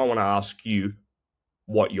Oliveira. I want to ask you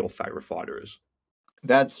what your favorite fighter is.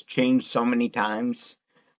 That's changed so many times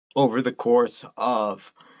over the course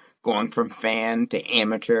of going from fan to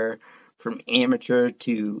amateur, from amateur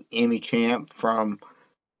to Emmy champ, from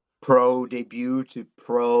pro debut to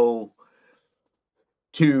pro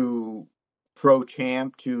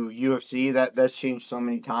champ to UFC. That's changed so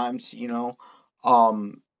many times.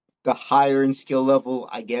 Um the higher in skill level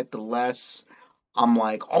I get, the less I'm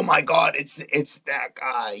like, oh my god, it's that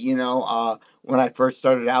guy. When I first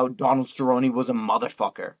started out, Donald Cerrone was a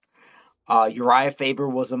motherfucker. Uriah Faber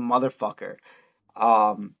was a motherfucker.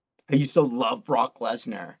 Um, I used to love Brock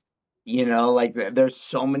Lesnar. Like there's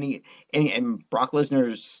so many, and Brock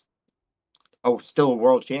Lesnar's still a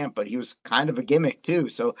world champ, but he was kind of a gimmick too.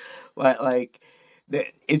 So,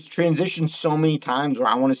 it's transitioned so many times where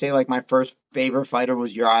I want to say like my first favorite fighter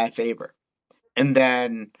was Uriah Faber, and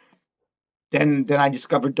then I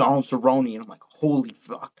discovered Donald Cerrone, and I'm like, holy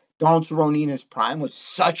fuck, Donald Cerrone in his prime was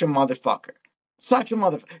such a motherfucker, such a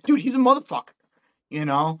motherfucker, dude. He's a motherfucker, you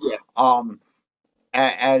know. Yeah. Um,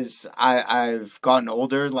 as I've gotten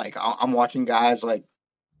older, like I'm watching guys like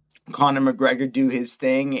Conor McGregor do his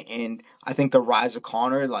thing, and I think the rise of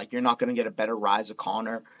Conor, like you're not gonna get a better rise of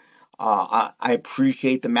Conor. I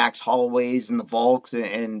appreciate the Max Holloways and the Volks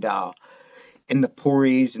and the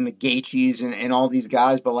Puris and the Gaethjes and all these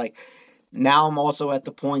guys, but like now I'm also at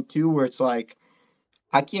the point too where it's like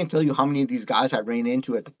I can't tell you how many of these guys I ran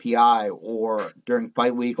into at the PI or during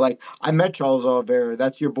fight week. Like I met Charles Oliveira.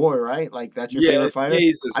 That's your boy, right? Like that's your Yeah, favorite fighter.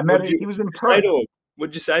 Jesus. I met What did him. you, He was what in did you say Perth. to him? What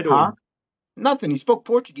did you say to Huh? him? Nothing. He spoke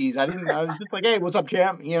Portuguese. I didn't. I was just like, hey, what's up,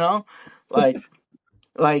 champ? Like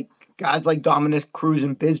like guys like Dominic Cruz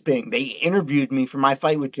and Bisbing. They interviewed me for my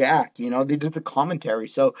fight with Jack. They did the commentary.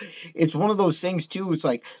 So it's one of those things too. It's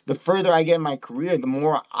like the further I get in my career, the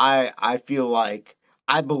more I feel like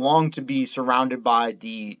I belong to be surrounded by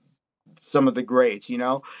the some of the greats.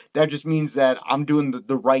 That just means that I'm doing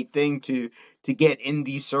the right thing to get in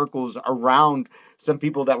these circles around some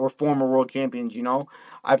people that were former world champions.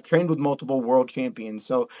 I've trained with multiple world champions,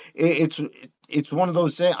 so it's one of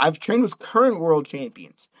those things. I've trained with current world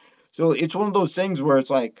champions, so it's one of those things where it's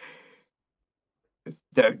like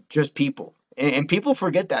they're just people. And people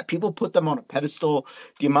forget that. People put them on a pedestal.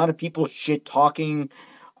 The amount of people shit talking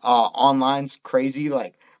online's crazy.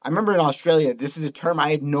 Like, I remember in Australia, this is a term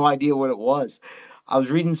I had no idea what it was. I was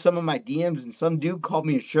reading some of my DMs and some dude called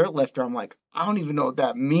me a shirt lifter. I'm like, I don't even know what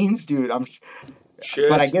that means, dude. But I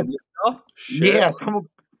Shirt guess, lifter? Shirt?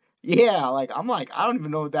 yeah, yeah, like, I'm like, I don't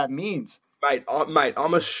even know what that means. Mate,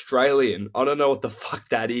 I'm Australian. I don't know what the fuck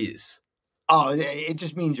that is. Oh, it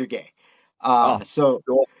just means you're gay. Oh, So,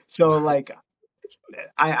 sure. like,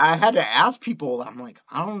 I had to ask people. I'm like,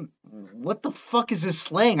 what the fuck is this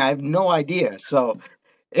slang? I have no idea. So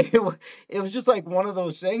it was just like one of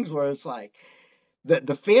those things where it's like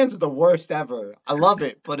the fans are the worst ever. I love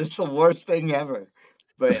it, but it's the worst thing ever.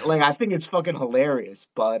 But like I think it's fucking hilarious.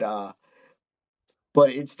 But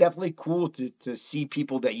it's definitely cool to see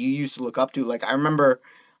people that you used to look up to. Like I remember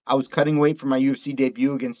I was cutting weight for my UFC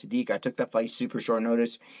debut against Sadiq. I took that fight super short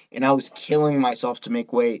notice, and I was killing myself to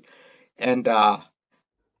make weight. And I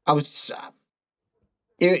was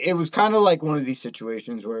it was kind of like one of these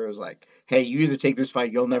situations where it was like, hey, you either take this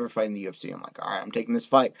fight, you'll never fight in the UFC. I'm like, all right, I'm taking this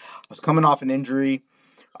fight. I was coming off an injury.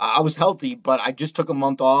 I was healthy, but I just took a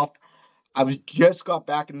month off. I was just got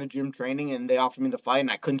back in the gym training, and they offered me the fight,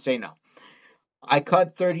 and I couldn't say no. I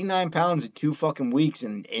cut 39 pounds in 2 fucking weeks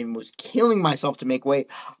and was killing myself to make weight.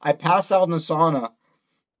 I passed out in the sauna.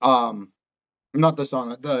 Um, Not the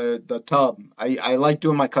sauna, the tub. I like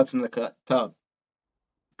doing my cuts in the tub.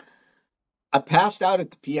 I passed out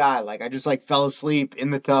at the PI. Like I just like fell asleep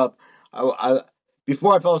in the tub. I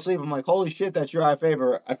before I fell asleep, I'm like, holy shit, that's your eye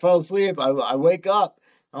favor. I fell asleep. I wake up.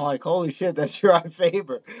 I'm like, holy shit, that's your eye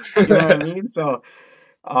favor. You know what I mean? So,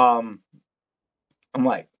 um, I'm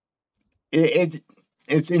like, it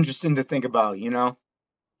it's interesting to think about, Yeah,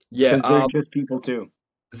 because they're just people too.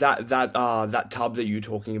 that tub that you're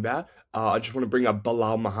talking about, I just want to bring up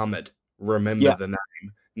Bilal Muhammad. Remember Yeah. the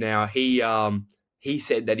name. Now he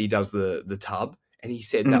said that he does the tub, and he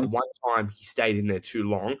said that Mhm. one time he stayed in there too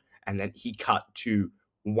long, and then he cut to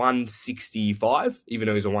 165, even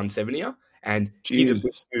though he's a 170er, and he's a big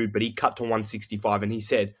Jesus. dude, but he cut to 165, and he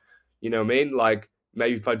said, you know what I mean, like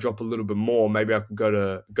maybe if I drop a little bit more, maybe I could go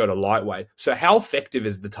to lightweight. So how effective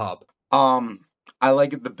is the tub? Um, I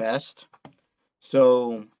like it the best.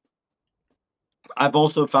 So I've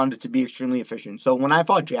also found it to be extremely efficient. So when I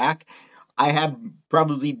fought Jack, I had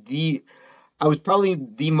probably the I was probably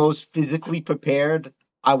the most physically prepared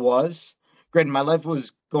I was. Granted, my life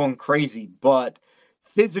was going crazy, but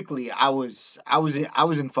physically I was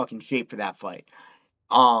in fucking shape for that fight.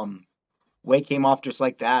 Um Weight came off just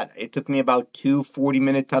like that. It took me about two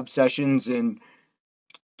 40-minute tub sessions and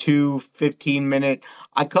two 15-minute.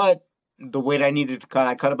 I cut the weight I needed to cut.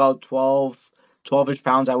 I cut about 12-ish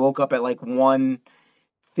pounds. I woke up at like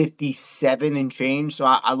 157 and change. So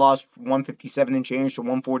I lost 157 and change to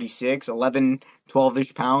 146, 11,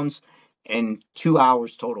 12-ish pounds in 2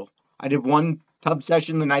 hours total. I did one tub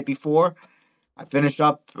session the night before. I finished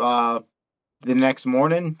up the next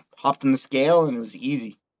morning, hopped on the scale, and it was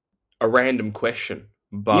easy. A random question,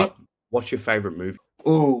 Yeah. but what's your favorite movie?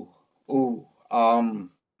 Ooh, ooh.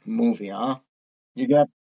 Movie, huh? You got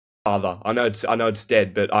Father. I know it's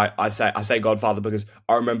dead, but I say Godfather because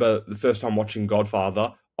I remember the first time watching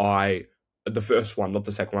Godfather, the first one, not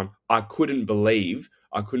the second one, I couldn't believe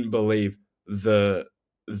the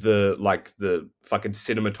the fucking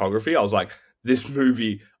cinematography. I was like, this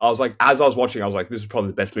movie, I was like, as I was watching, I was like, this is probably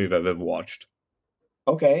the best movie I've ever watched.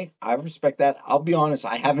 okay. I respect that. I'll be honest.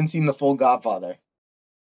 I haven't seen the full Godfather.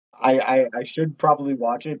 I should probably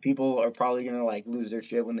watch it. People are probably gonna like lose their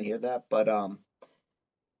shit when they hear that, but I'm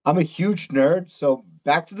a huge nerd, so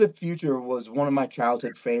Back to the Future was one of my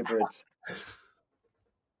childhood favorites.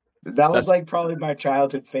 That was That's like probably my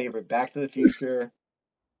childhood favorite. Back to the Future.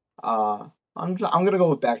 Uh, I'm gonna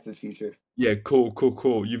go with Back to the Future. Yeah,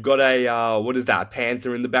 cool. You've got a what is that? A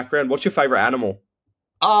panther in the background. What's your favorite animal?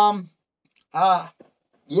 Um,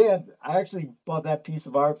 Yeah, I actually bought that piece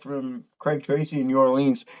of art from Craig Tracy in New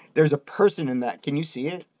Orleans. There's a person in that. Can you see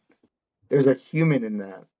it? There's a human in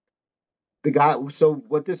that. The guy. So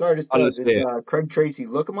what this artist I don't does, see it's it. Craig Tracy.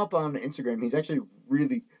 Look him up on Instagram. He's actually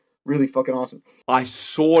really, really fucking awesome. I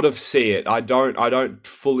sort of see it. I don't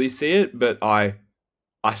fully see it, but I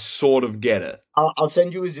sort of get it. I'll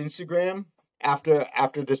send you his Instagram after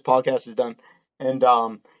this podcast is done, and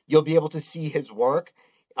you'll be able to see his work.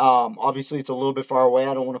 Obviously, it's a little bit far away.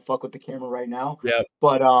 I don't want to fuck with the camera right now, Yeah.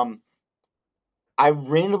 but I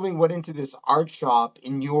randomly went into this art shop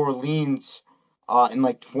in New Orleans in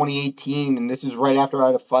like 2018, and this is right after I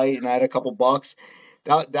had a fight and I had a couple bucks.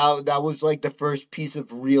 That was like the first piece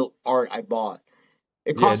of real art I bought.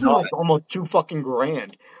 It Yeah, cost me like nice. almost two fucking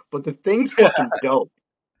grand, but the thing's fucking dope.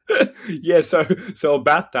 Yeah, so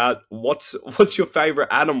about that, what's your favorite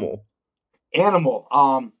animal? Animal.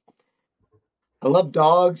 I love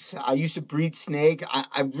dogs. I used to breed snake.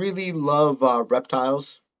 I really love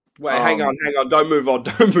reptiles. Wait, Um, hang on, don't move on,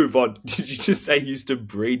 don't move on. Did you just say you used to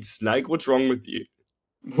breed snake? What's wrong with you?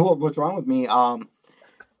 what's wrong with me?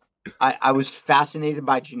 I was fascinated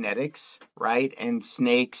by genetics, right? And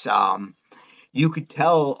snakes. You could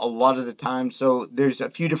tell a lot of the time. So there's a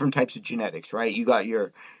few different types of genetics, right? You got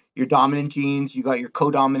your dominant genes, you got your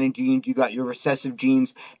co-dominant genes, you got your recessive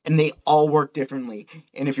genes, and they all work differently.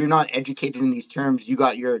 And if you're not educated in these terms, you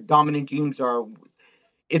got your dominant genes are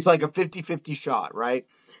it's like a 50-50 shot, right?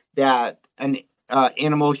 That an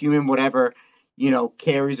animal, human, whatever,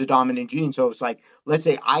 carries a dominant gene. So it's like, let's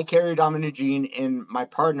say I carry a dominant gene and my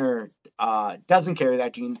partner doesn't carry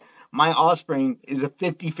that gene. My offspring is a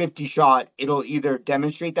 50-50 shot. It'll either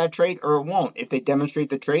demonstrate that trait or it won't. If they demonstrate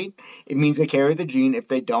the trait, it means they carry the gene. If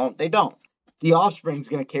they don't, they don't. The offspring is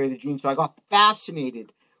going to carry the gene. So I got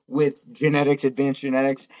fascinated with genetics, advanced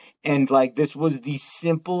genetics, and like this was the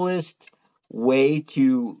simplest way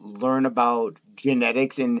to learn about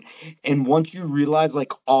genetics, and once you realize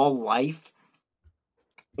like all life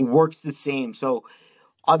works the same. So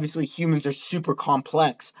obviously humans are super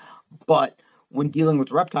complex, but when dealing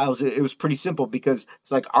with reptiles, it was pretty simple because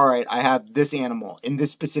it's like, all right, I have this animal in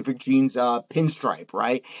this specific gene's pinstripe,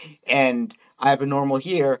 right? And I have a normal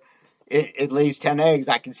here. It lays 10 eggs.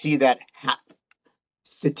 I can see that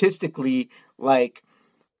statistically, like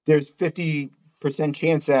there's 50%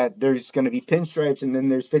 chance that there's going to be pinstripes, and then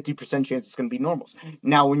there's 50% chance it's going to be normals.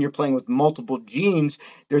 Now, when you're playing with multiple genes,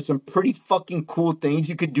 there's some pretty fucking cool things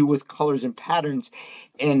you could do with colors and patterns.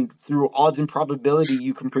 And through odds and probability,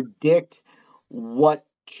 you can predict what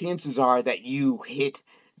chances are that you hit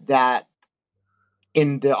that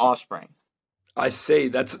in the offspring. I see.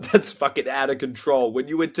 That's fucking out of control. When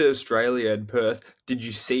you went to Australia and Perth, did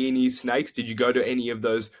you see any snakes? Did you go to any of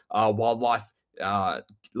those wildlife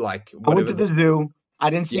like I went whatever to the the zoo. I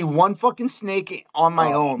didn't yeah. see one fucking snake on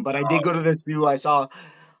my Oh, own, but I did go to the zoo. I saw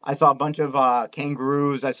a bunch of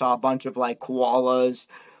kangaroos. I saw a bunch of like koalas,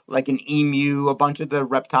 like an emu, a bunch of the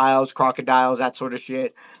reptiles, crocodiles, that sort of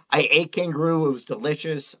shit. I ate kangaroo. It was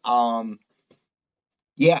delicious.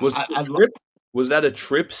 Yeah, was that a trip? Was that a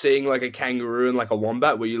trip seeing like a kangaroo and like a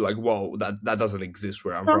wombat? Were you like, whoa, that doesn't exist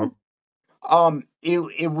where I'm from?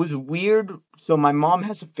 it was weird. So my mom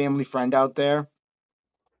has a family friend out there,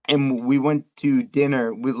 and we went to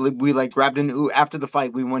dinner. We like grabbed an after the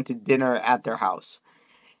fight. We went to dinner at their house,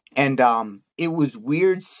 and it was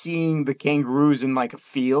weird seeing the kangaroos in like a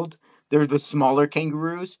field. They're the smaller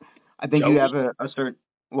kangaroos. I think you have Joey? a certain.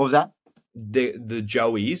 What was that? The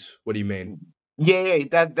Joeys? What do you mean? Yeah,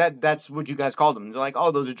 yeah, that's what you guys called them. They're like,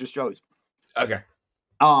 oh, those are just Joes. Okay.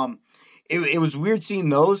 Um, it was weird seeing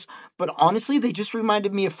those, but honestly, they just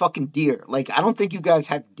reminded me of fucking deer. Like, I don't think you guys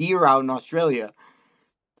have deer out in Australia,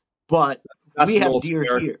 but That's we have North deer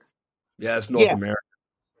America. here. Yeah, that's North Yeah, America.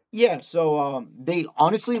 yeah. So they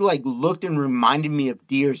honestly like looked and reminded me of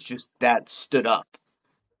deers just that stood up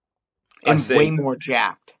I and way see. more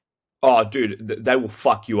jacked. Oh, dude, they will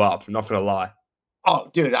fuck you up. I'm not gonna lie. Oh,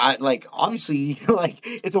 dude, I like obviously like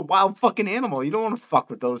it's a wild fucking animal. You don't want to fuck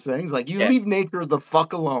with those things. Like you Yeah, leave nature the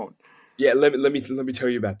fuck alone. yeah. Let me tell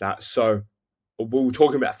you about that. So we were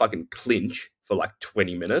talking about fucking clinch for like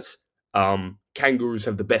 20 minutes. Kangaroos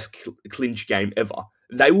have the best clinch game ever.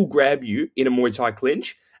 They will grab you in a Muay Thai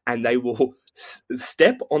clinch, and they will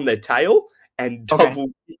step on their tail and Okay. double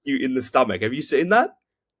kick you in the stomach. Have you seen that?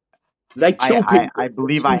 They I, kill I, people. I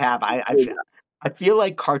believe I have. I feel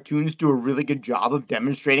like cartoons do a really good job of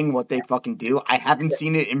demonstrating what they fucking do. I haven't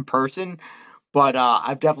seen it in person, but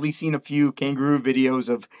I've definitely seen a few kangaroo videos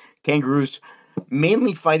of kangaroos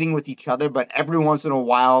mainly fighting with each other, but every once in a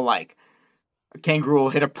while, like a kangaroo will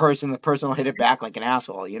hit a person, the person will hit it back like an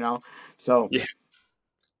asshole, you know? So, Yeah.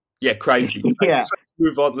 Yeah, crazy. Crazy. Yeah. So let's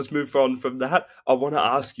move on. Let's move on from that. I want to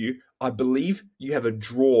ask you. I believe you have a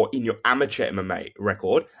draw in your amateur MMA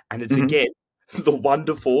record, and it's Mhm. again the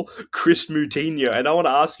wonderful Chris Moutinho. And I want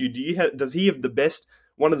to ask you: does he have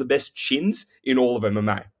one of the best chins in all of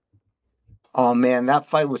MMA? Oh man, that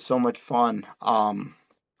fight was so much fun.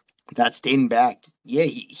 That's dating back. Yeah,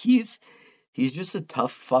 he's just a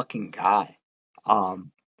tough fucking guy.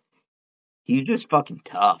 Um, he's just fucking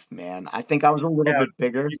tough, man. I think I was a little Yeah, bit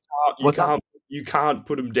bigger. you can't, you What's up? can't, you can't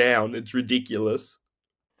put him down. It's ridiculous.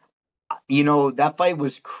 That fight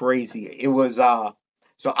was crazy. It was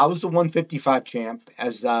so I was the 155 champ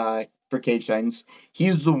as for Cage Titans.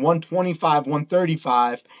 He's the 125,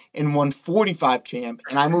 135, and 145 champ,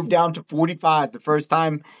 and I moved down to 45 the first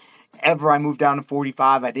time ever I moved down to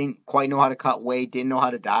 45. I didn't quite know how to cut weight, didn't know how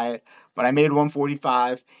to diet, but I made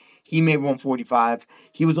 145. He made 145.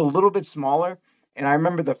 He was a little bit smaller, and I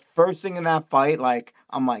remember the first thing in that fight, like,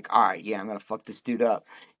 I'm like, all right, yeah, I'm gonna fuck this dude up.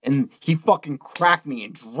 And he fucking cracked me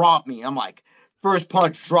and dropped me. I'm like, first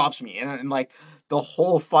punch drops me. And like the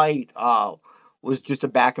whole fight was just a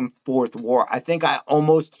back and forth war. I think I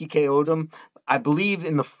almost TKO'd him. I believe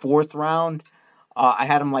in the fourth round, I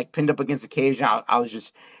had him like pinned up against the cage, and I was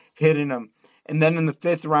just hitting him. And then in the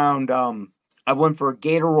fifth round, I went for a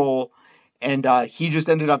gator roll, and he just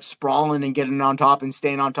ended up sprawling and getting on top and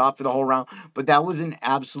staying on top for the whole round. But that was an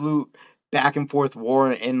absolute back and forth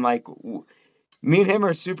war, and like me and him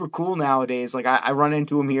are super cool nowadays. Like I run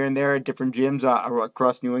into him here and there at different gyms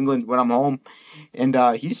across New England when I'm home, and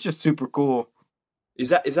he's just super cool. Is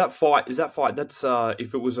that fight? That's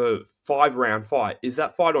if it was a 5 round fight, is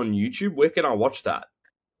that fight on YouTube? Where can I watch that?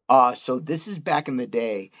 So this is back in the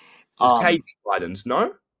day. It's Cage Um, Titans,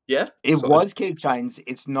 no? Yeah. it So was Cave Signs.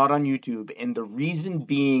 It's not on YouTube, and the reason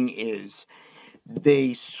being is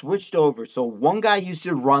they switched over. So one guy used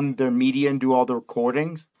to run their media and do all the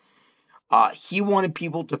recordings. He wanted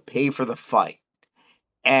people to pay for the fight,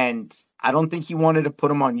 and I don't think he wanted to put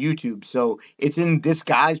them on YouTube. So it's in this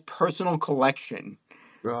guy's personal collection,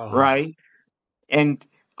 oh, right? And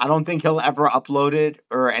I don't think he'll ever upload it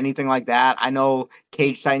or anything like that. I know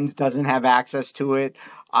Cage Titans doesn't have access to it.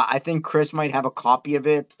 I think Chris might have a copy of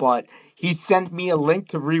it, but he sent me a link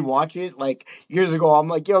to rewatch it like years ago. I'm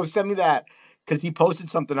like, yo, send me that because he posted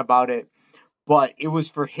something about it, but it was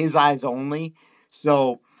for his eyes only.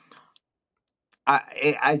 So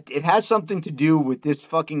it has something to do with this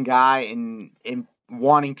fucking guy and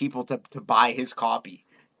wanting people to buy his copy.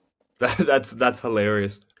 that's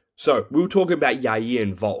hilarious. So we were talking about Yair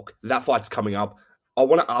and Volk. That fight's coming up. I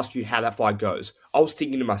want to ask you how that fight goes. I was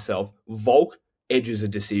thinking to myself, Volk edges a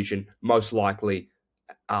decision, most likely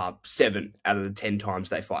 7 out of the 10 times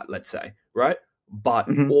they fight. Let's say, right? But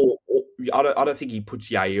Hmm. I don't think he puts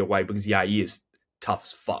Yair away because Yair is tough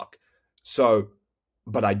as fuck. So,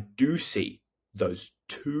 but I do see those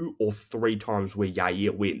 2 or 3 times where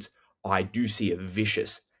Yair wins. I do see a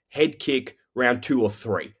vicious head kick round 2 or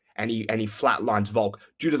 3, and he flatlines Volk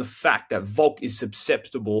due to the fact that Volk is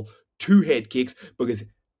susceptible to head kicks because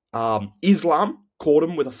Islam caught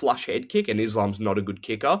him with a flush head kick, and Islam's not a good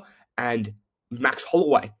kicker, and Max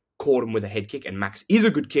Holloway caught him with a head kick, and Max is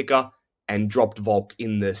a good kicker and dropped Volk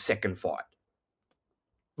in the second fight.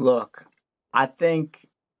 Look, I think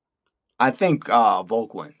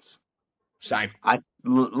Volk wins. Same.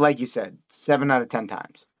 Like you said, 7 out of 10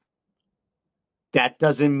 times. That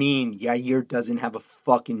doesn't mean Yair doesn't have a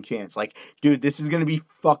fucking chance. Like, dude, this is gonna be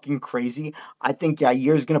fucking crazy. I think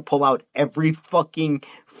Yair's gonna pull out every fucking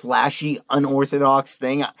flashy, unorthodox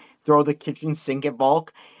thing. Throw the kitchen sink at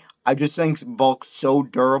Volk. I just think Volk's so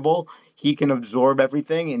durable. He can absorb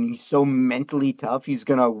everything, and he's so mentally tough. He's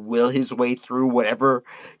gonna will his way through whatever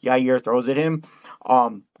Yair throws at him.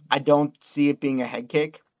 I don't see it being a head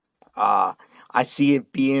kick. Uh, I see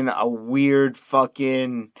it being a weird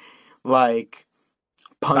fucking like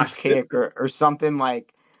punch Back. kick or something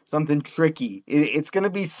like something tricky. It's gonna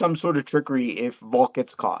be some sort of trickery if Volk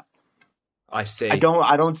gets caught. I I see. don't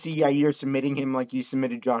I don't see Yair submitting him like you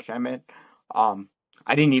submitted Josh Emmett. Um,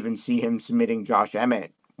 I didn't even see him submitting Josh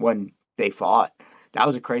Emmett when they fought. That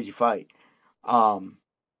was a crazy fight. Um,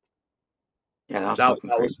 yeah, that was That, fucking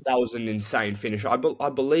that crazy. was that was an insane finish. I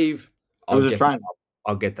believe It I'll was a get that triangle. up.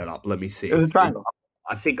 I'll get that up. Let me see It was a if triangle.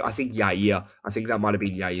 I think Yair. I think that might have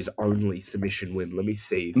been Yair's only submission win. Let me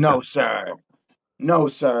see if No, that's. sir. No,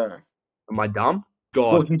 sir. Am I dumb?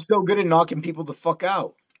 God, Look, he's so good at knocking people the fuck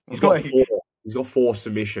out. he's got Like, four. He's got 4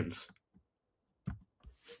 submissions.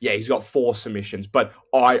 Yeah, he's got 4 submissions. But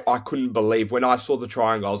I couldn't believe when I saw the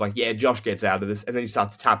triangle. I was like, yeah, Josh gets out of this, and then he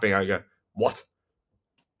starts tapping. I go, what?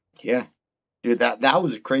 yeah. Dude, that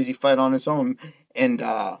was a crazy fight on its own. And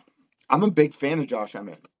I'm a big fan of Josh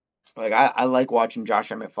Emmett. Like I like watching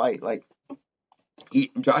Josh Emmett fight. Like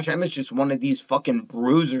Josh Emmett's just one of these fucking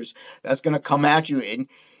bruisers that's gonna come at you and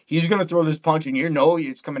he's gonna throw this punch and you know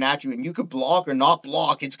it's coming at you and you could block or not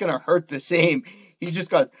block. It's gonna hurt the same. He's just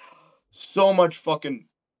got so much fucking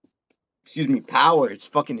power. It's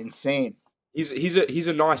fucking insane. He's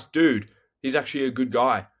a nice dude. He's actually a good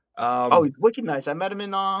guy. Oh, he's wicked nice. I met him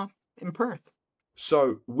in Perth.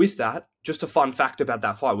 So with that, just a fun fact about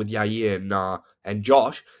that fight with Yair and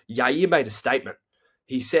Josh. Yair made a statement.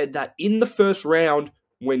 He said that in the first round,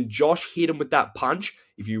 when Josh hit him with that punch,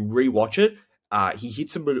 if you rewatch it, he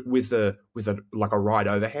hits him with a like a right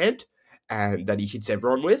overhand, and that he hits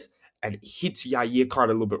everyone with, and hits Yair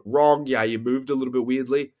kind of a little bit wrong. Yair moved a little bit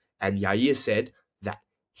weirdly, and Yair said that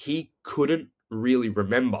he couldn't really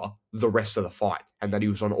remember the rest of the fight, and that he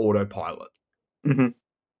was on autopilot Mm-hmm.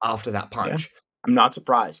 after that Yeah, punch. I'm not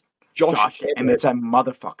surprised. Josh Josh Emmett, Emmett's a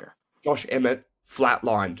motherfucker. Josh Emmett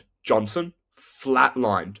flatlined Johnson,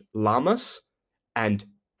 flatlined Lamas, and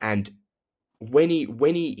when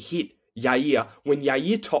he hit Yair, when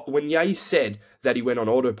Yair said that he went on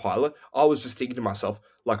autopilot, I was just thinking to myself,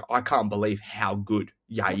 like, I can't believe how good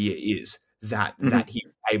Yair is that Mm-hmm. that he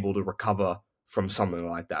was able to recover from something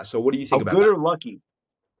like that. So what do you How think about good that? or lucky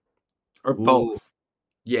or Ooh, both?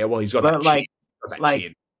 yeah, well, he's got that But chin. Got that like,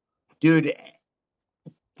 chin. dude,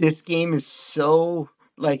 this game is so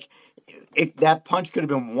like that punch could have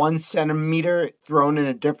been 1 centimeter thrown in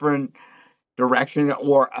a different direction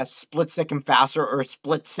or a split second faster or a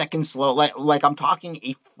split second slow. Like I'm talking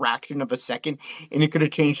a fraction of a second, and it could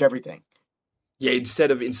have changed everything. Yeah, instead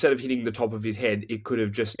of hitting the top of his head, it could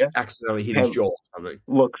have just Yeah. accidentally hit his And jaw or something.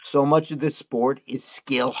 look, so much of this sport is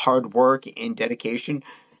skill, hard work, and dedication.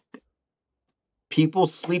 People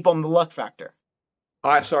sleep on the luck factor.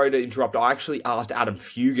 Sorry to interrupt. I actually asked Adam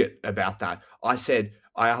Fugit about that. I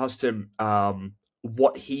asked him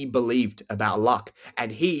what he believed about luck,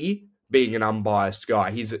 and he, being an unbiased guy,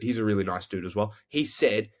 he's a really nice dude as well. He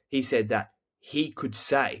said that he could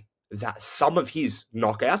say that some of his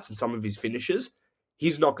knockouts and some of his finishes,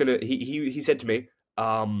 he's not gonna. He said to me,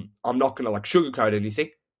 I'm not gonna like sugarcoat anything.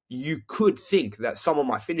 You could think that some of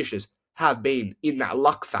my finishes have been in that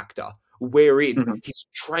luck factor, wherein Mhm. he's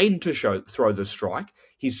trained to throw the strike,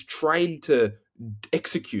 he's trained to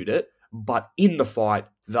execute it, but in the fight,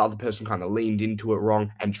 the other person kind of leaned into it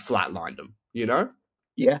wrong and flatlined him. You know?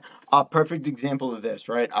 Yeah, a perfect example of this,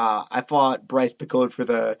 right? I fought Bryce Picode for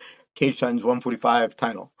the Cage Titans 145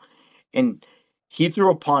 title, and he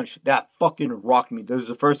threw a punch that fucking rocked me. This was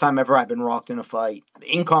the first time ever I've been rocked in a fight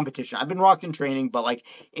in competition. I've been rocked in training, but like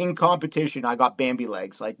in competition, I got Bambi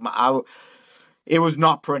legs. It was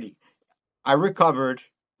not pretty. I recovered.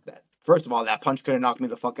 First of all, that punch could have knocked me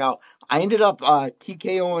the fuck out. I ended up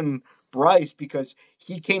TKOing Bryce because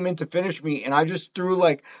he came in to finish me, and I just threw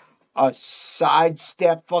like a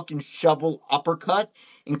sidestep fucking shovel uppercut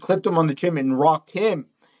and clipped him on the chin and rocked him.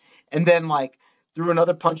 And then like threw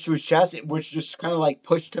another punch to his chest, which just kind of like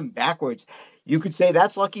pushed him backwards. You could say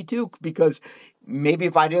that's lucky too, because maybe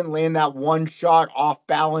if I didn't land that one shot off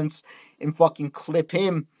balance and fucking clip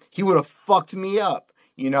him, he would have fucked me up.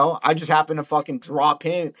 You know, I just happened to fucking drop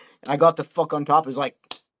him and I got the fuck on top. It's like,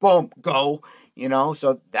 boom, go. You know,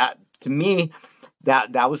 so that to me,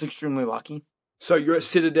 that was extremely lucky. So you're at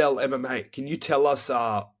Citadel MMA. Can you tell us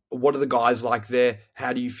what are the guys like there?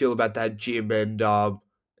 How do you feel about that gym, and how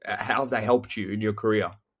have they helped you in your career?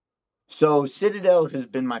 So Citadel has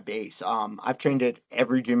been my base. I've trained at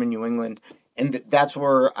every gym in New England, and that's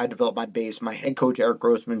where I developed my base. My head coach Eric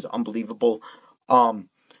Grossman's unbelievable. Um,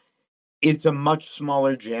 it's a much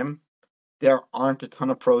smaller gym. There aren't a ton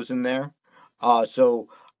of pros in there. So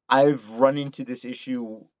I've run into this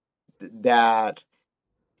issue that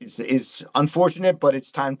is unfortunate, but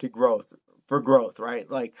it's time to growth, right?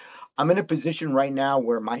 Like I'm in a position right now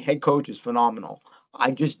where my head coach is phenomenal. I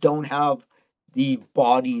just don't have the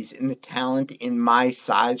bodies and the talent in my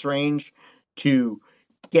size range to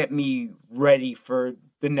get me ready for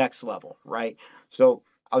the next level, right? So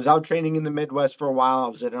I was out training in the Midwest for a while. I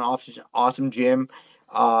was at an awesome gym,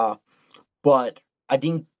 uh, but I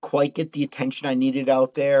didn't quite get the attention I needed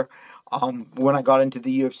out there. When I got into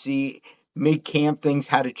the UFC, mid camp things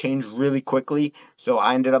had to change really quickly. So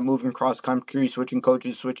I ended up moving cross country, switching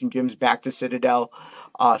coaches, switching gyms back to Citadel,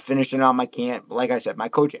 finishing out my camp. Like I said, my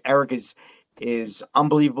coach Eric is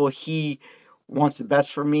unbelievable. He wants the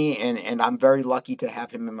best for me, and I'm very lucky to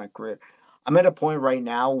have him in my career. I'm at a point right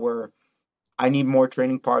now where I need more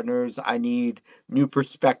training partners. I need new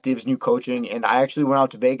perspectives, new coaching. And I actually went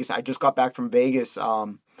out to Vegas. I just got back from Vegas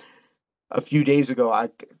a few days ago.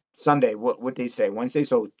 Sunday. What day today? Wednesday.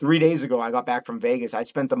 So 3 days ago, I got back from Vegas. I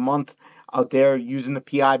spent the month out there using the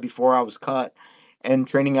PI before I was cut, and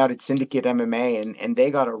training out at Syndicate MMA, and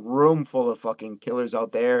they got a room full of fucking killers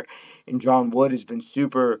out there. And John Wood has been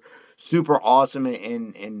super awesome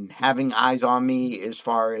in having eyes on me as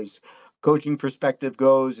far as coaching perspective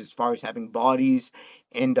goes, as far as having bodies,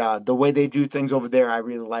 and the way they do things over there, I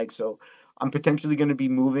really like. So I'm potentially going to be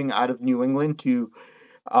moving out of New England to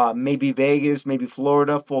maybe Vegas, maybe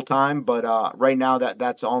Florida full time, but right now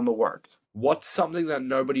that's all in the works. What's something that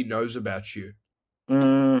nobody knows about you?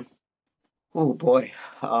 Mm, oh boy,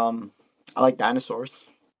 I like dinosaurs.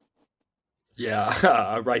 Yeah,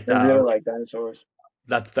 I rate I that. really like dinosaurs.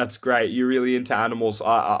 That's great. You're really into animals.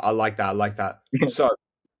 I like that. I like that. So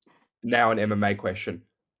now an MMA question.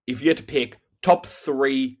 If you had to pick top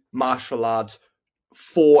three martial arts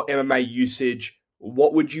for MMA usage,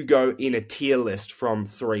 what would you go in a tier list from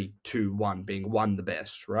 3 to 1, being 1 the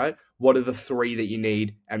best, right? What are the three that you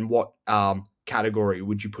need, and what category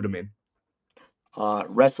would you put them in?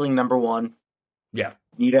 Wrestling number one. Yeah.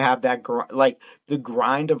 Need to have that like the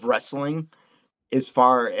grind of wrestling, as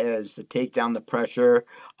far as the takedown, the pressure,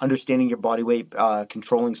 understanding your body weight,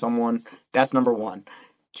 controlling someone. That's number one.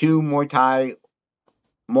 Two, Muay Thai.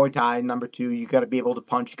 Muay Thai number two. You got to be able to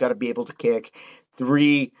punch. You got to be able to kick.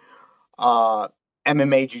 Three, uh,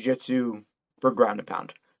 MMA Jiu Jitsu for ground and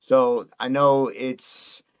pound. So I know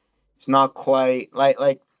it's not quite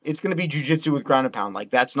like it's gonna be Jiu Jitsu with ground and pound.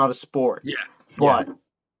 Like that's not a sport, Yeah. Yeah. but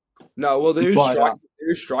No, well, but there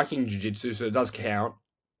is striking jiu-jitsu, so it does count.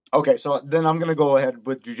 okay. So then I'm gonna go ahead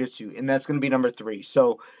with Jiu Jitsu, and that's gonna be number three.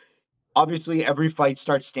 So obviously every fight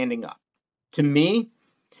starts standing up. To me,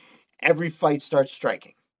 every fight starts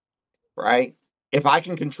striking. Right? If I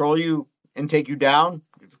can control you and take you down,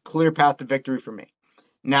 clear path to victory for me.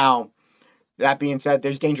 Now, that being said,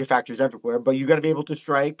 there's danger factors everywhere, but you got to be able to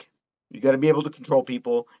strike, you got to be able to control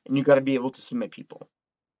people, and you got to be able to submit people.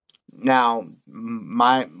 Now,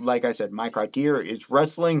 like I said, my criteria is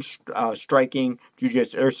wrestling, striking,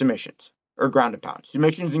 jiu-jitsu, or submissions, or ground and pound.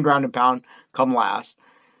 Submissions and ground and pound come last,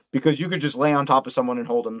 because you could just lay on top of someone and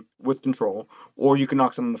hold them with control, or you can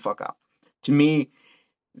knock someone the fuck out. To me,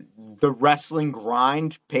 the wrestling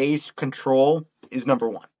grind, pace, control is number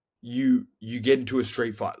one. You get into a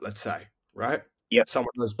street fight, let's say, right? Yep.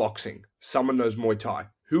 Someone knows boxing, someone knows Muay Thai.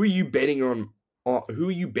 Who are you betting on? Who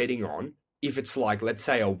are you betting on if it's like, let's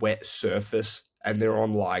say, a wet surface and they're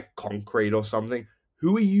on like concrete or something?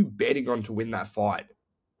 Who are you betting on to win that fight?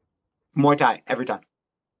 Muay Thai every time.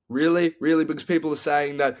 Really? Really? Because people are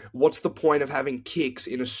saying that what's the point of having kicks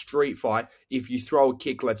in a street fight if you throw a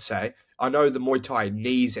kick, let's say? I know the Muay Thai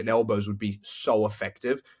knees and elbows would be so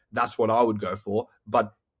effective. That's what I would go for.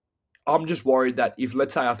 But I'm just worried that if,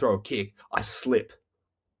 let's say, I throw a kick, I slip.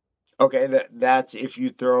 Okay, that's if you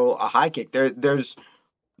throw a high kick. There's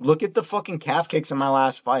look at the fucking calf kicks in my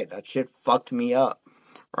last fight. That shit fucked me up.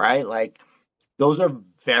 Right? Like those are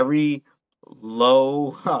very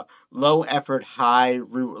low low effort,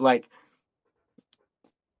 like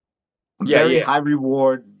Yeah, very yeah. high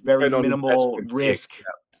reward, very Depend on minimal investment kick. risk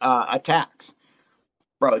attacks.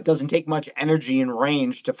 Bro, it doesn't take much energy and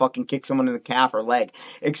range to fucking kick someone in the calf or leg,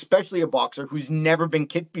 especially a boxer who's never been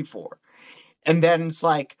kicked before. And then it's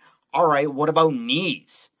like, all right, what about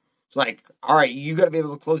knees? It's like, all right, you got to be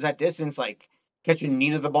able to close that distance, like catch a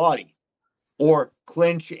knee to the body or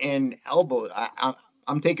clinch and elbow.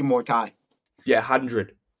 I'm taking Muay Thai. Yeah,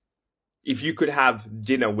 100. If you could have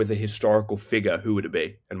dinner with a historical figure, who would it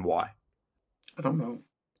be and why? I don't know.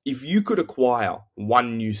 If you could acquire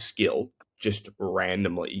one new skill just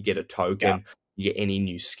randomly, you get a Yeah. token, you get any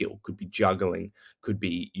new skill, could be juggling, could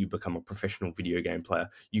be you become a professional video game player,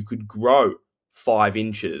 you could grow 5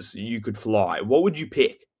 inches, you could fly. What would you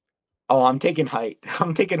pick? Oh, I'm taking height.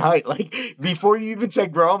 I'm taking height. Like before you even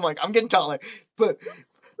said grow, I'm like, I'm getting taller. But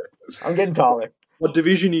I'm getting taller. What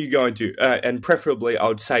division are you going to? And preferably, I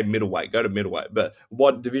would say middleweight. Go to middleweight. But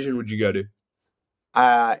what division would you go to?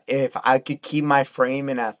 If I could keep my frame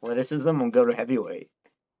and athleticism, I'll go to heavyweight.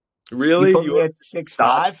 You Really? put You me want at to six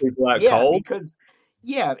start five? people out Yeah, cold? because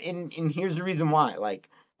yeah, and here's the reason why. Like,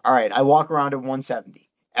 all right, I walk around at 170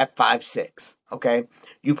 at 5'6". Okay,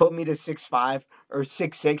 you put me to 6'5" or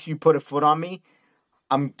 6'6", you put a foot on me,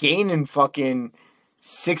 I'm gaining fucking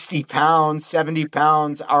 60 pounds, 70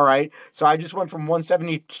 pounds. All right, so I just went from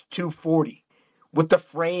 170 to 240 with the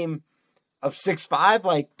frame of 6'5".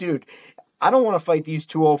 Like, dude, I don't want to fight these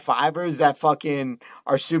 205ers that fucking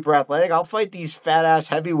are super athletic. I'll fight these fat ass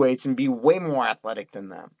heavyweights and be way more athletic than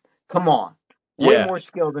them. Come on. Way Yeah. more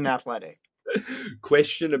skilled and athletic.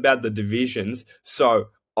 Question about the divisions. So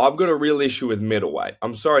I've got a real issue with middleweight.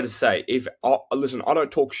 I'm sorry to say. Listen, I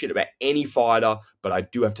don't talk shit about any fighter, but I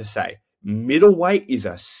do have to say middleweight is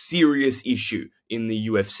a serious issue in the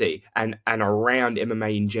UFC and around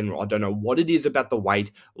MMA in general. I don't know what it is about the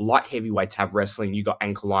weight. Light heavyweights have wrestling. You got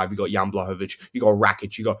Ankalaev, you got Jan Blachowicz, you got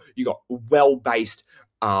Rakic, you got well based,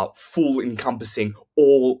 full encompassing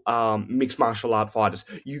all mixed martial art fighters.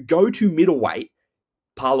 You go to middleweight.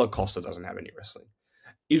 Paulo Costa doesn't have any wrestling.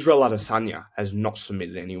 Israel Adesanya has not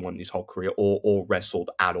submitted anyone his whole career or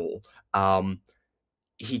wrestled at all.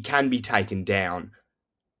 He can be taken down.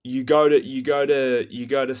 You go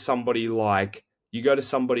to somebody like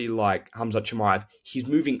Khamzat Chimaev. He's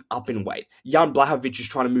moving up in weight. Jan Blachowicz is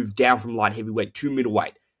trying to move down from light heavyweight to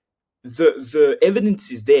middleweight. The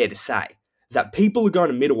evidence is there to say that people are going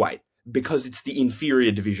to middleweight because it's the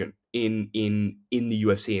inferior division in the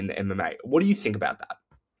UFC and the MMA. What do you think about that?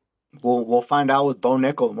 We'll find out with Bo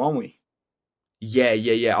Nickel, won't we? Yeah.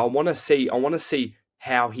 I want to see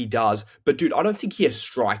how he does. But dude, I don't think he has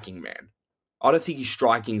striking, man. I don't think his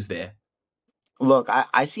striking's there. Look,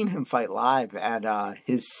 I seen him fight live at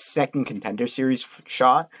his second Contender Series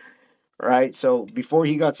shot, right? So before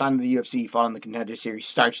he got signed to the UFC, he fought on the Contender Series,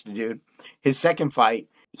 starched the dude. His second fight,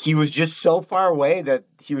 he was just so far away that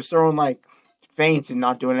he was throwing like feints and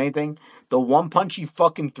not doing anything. The one punch he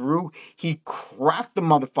fucking threw, he cracked the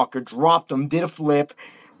motherfucker, dropped him, did a flip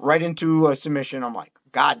right into a submission. I'm like,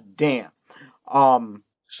 God damn.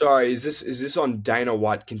 Sorry, is this on Dana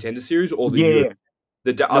White Contender Series or the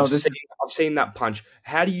yeah. I've seen that punch.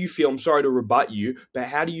 How do you feel? I'm sorry to rebut you, but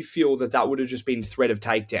how do you feel that would have just been threat of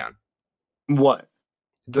takedown? What?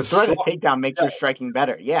 The threat of takedown makes your striking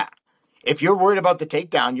better. Yeah. If you're worried about the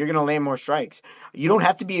takedown, you're going to land more strikes. You don't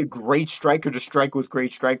have to be a great striker to strike with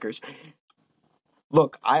great strikers.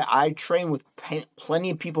 Look, I train with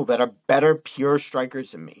plenty of people that are better pure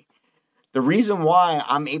strikers than me. The reason why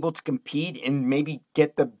I'm able to compete and maybe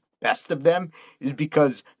get the best of them is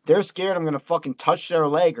because they're scared I'm going to fucking touch their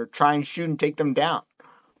leg or try and shoot and take them down.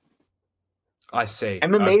 I see.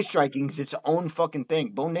 MMA striking is its own fucking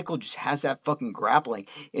thing. Bo Nickel just has that fucking grappling.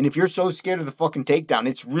 And if you're so scared of the fucking takedown,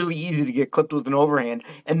 it's really easy to get clipped with an overhand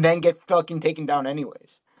and then get fucking taken down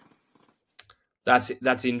anyways. That's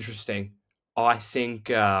interesting. I think,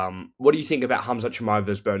 what do you think about Khamzat Chimaev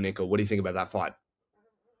versus Bo Nickel? What do you think about that fight?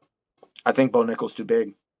 I think Bo Nickel's too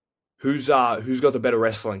big. Who's got the better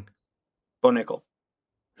wrestling? Bo Nickel.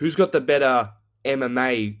 Who's got the better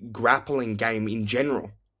MMA grappling game in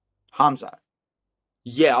general? Khamzat.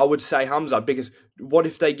 Yeah, I would say Khamzat, because what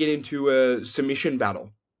if they get into a submission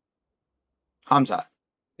battle? Khamzat.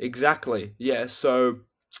 Exactly. Yeah, so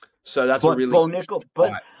that's but a really Bo Nickel,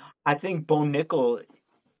 but I think Bo Nickel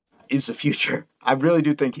is the future. I really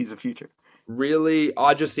do think he's the future. Really?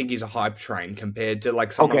 I just think he's a hype train compared to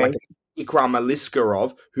like someone like Ikram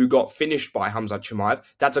Aliskerov, who got finished by Khamzat Chimaev.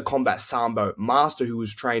 That's a combat sambo master who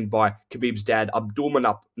was trained by Khabib's dad,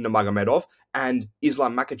 Abdulmanap Nurmagomedov, and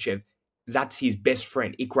Islam Makhachev. That's his best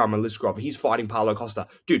friend, Ikram Aliskerov. He's fighting Paulo Costa.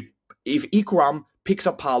 Dude, if Ikram picks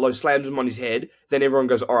up Paulo, slams him on his head, then everyone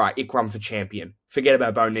goes, all right, Ikram for champion. Forget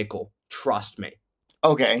about Bo Nickel. Trust me.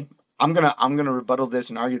 Okay. I'm gonna rebuttal this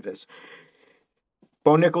and argue this.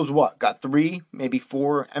 Bo Nickel's what? Got 3, maybe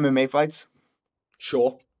 4 MMA fights?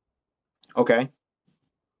 Sure. Okay.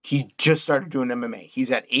 He just started doing MMA. He's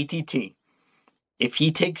at ATT. If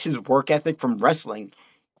he takes his work ethic from wrestling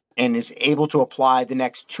and is able to apply the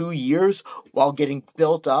next 2 years while getting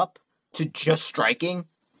built up to just striking,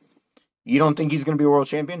 you don't think he's going to be a world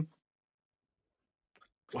champion?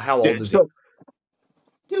 Well, how old is he?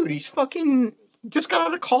 Dude, he's fucking just got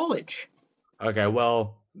out of college. Okay,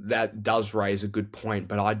 well, that does raise a good point,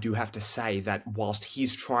 but I do have to say that whilst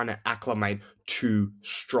he's trying to acclimate to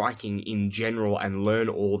striking in general and learn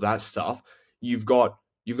all that stuff, you've got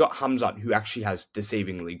Khamzat, who actually has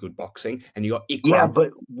deceivingly good boxing, and you got Ikram. Yeah,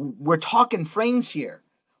 but we're talking frames here.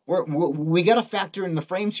 We got to factor in the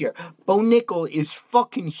frames here. Bo Nickel is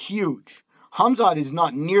fucking huge. Khamzat is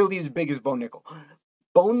not nearly as big as Bo Nickel.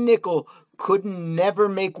 Bo Nickel could never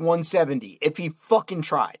make 170 if he fucking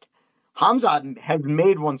tried. Khamzat has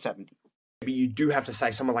made 170. But you do have to say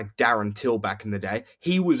someone like Darren Till back in the day,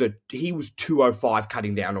 he was 205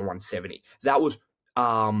 cutting down to 170. That was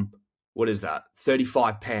what is that?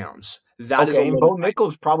 35 pounds. That is a lot. And Bo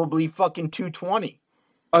Nickel's probably fucking 220.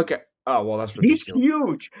 Okay. Oh, well, that's ridiculous. He's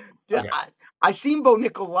huge. Okay. I seen Bo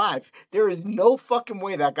Nickel live. There is no fucking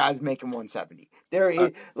way that guy's making 170. There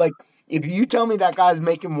is like, if you tell me that guy's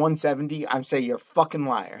making 170, I'm saying you're a fucking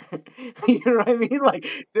liar. You know what I mean? Like,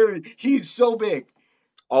 he's so big.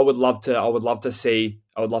 I would love to see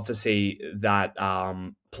I would love to see that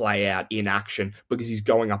play out in action because he's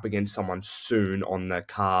going up against someone soon on the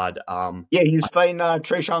card. Yeah, he's fighting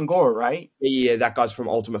Trayshawn Gore, right? Yeah, that guy's from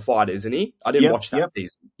Ultimate Fighter, isn't he? I didn't Yep, watch that yep.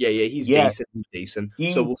 season. Yeah, he's Yeah, decent. He's decent.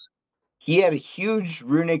 So he we'll. he had a huge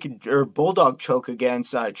rear naked or bulldog choke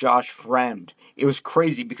against Josh Fremd. It was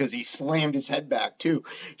crazy because he slammed his head back too.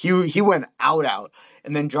 He went out,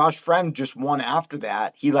 and then Josh Fremd just won after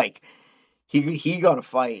that. He got a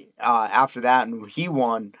fight after that, and he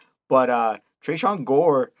won. But Trayshawn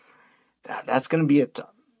Gore, that's going to be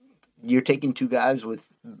you're taking two guys with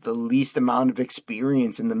the least amount of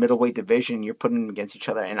experience in the middleweight division. You're putting them against each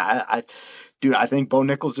other, and dude, I think Bo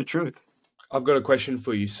Nickel's the truth. I've got a question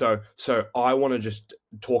for you. So I want to just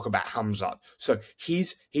talk about Hamzat. So he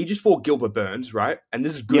just fought Gilbert Burns, right? And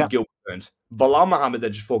this is good Yep. Gilbert Burns. Bilal Muhammad that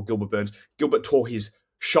just fought Gilbert Burns. Gilbert tore his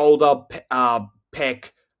shoulder, pec,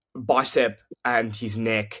 bicep, and his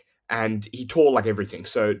neck, and he tore like everything.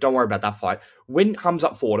 So don't worry about that fight. When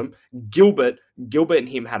Hamzat fought him, Gilbert and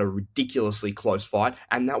him had a ridiculously close fight,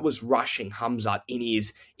 and that was rushing Hamzat in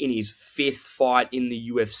his fifth fight in the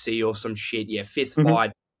UFC or some shit. Yeah, fifth Mhm.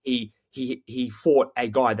 fight. He fought a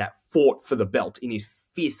guy that fought for the belt in his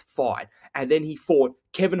fifth fight, and then he fought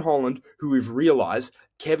Kevin Holland, who we've realized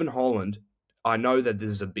Kevin Holland. I know that this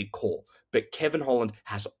is a big call, but Kevin Holland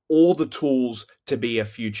has all the tools to be a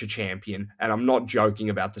future champion, and I'm not joking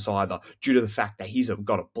about this either. Due to the fact that he's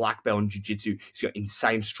got a black belt in jiu-jitsu, he's got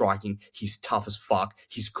insane striking, he's tough as fuck,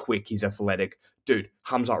 he's quick, he's athletic. Dude,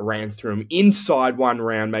 Hamzat ran through him inside one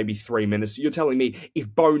round, maybe 3 minutes. You're telling me if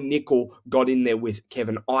Bo Nickel got in there with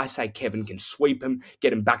Kevin, I say Kevin can sweep him,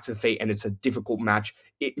 get him back to the feet, and it's a difficult match.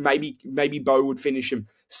 It maybe Bo would finish him.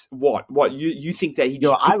 What you think that he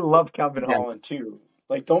Yo, just I picks love Kevin him down? Holland too.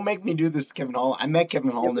 Like, don't make me do this to Kevin Holland. I met Kevin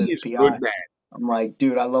Holland Kevin as is PI. good, man. I'm like,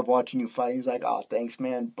 dude, I love watching you fight. He's like, oh, thanks,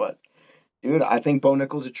 man. But dude, I think Bo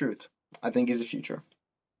Nickel's the truth. I think he's the future.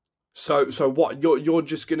 So what? You're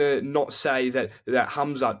just gonna not say that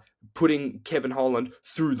Hamzat putting Kevin Holland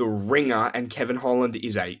through the ringer, and Kevin Holland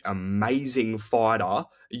is a amazing fighter.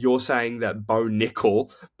 You're saying that Bo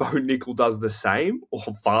Nickel does the same or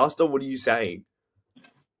faster? What are you saying?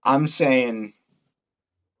 I'm saying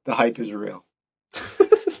the hype is real,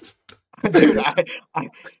 dude. I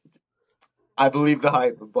I believe the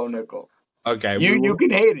hype of Bo Nickel. Okay, we You will. can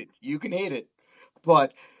hate it. You can hate it.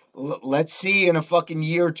 But let's see in a fucking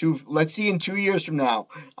year or two. Let's see in 2 years from now.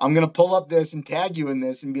 I'm gonna pull up this and tag you in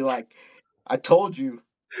this and be like, I told you.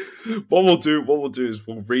 What we'll do is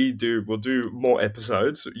we'll do more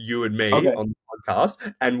episodes, you and me, Okay. on the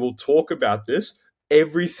podcast, and we'll talk about this.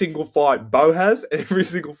 Every single fight Bo has, and every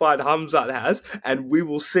single fight Hamzat has, and we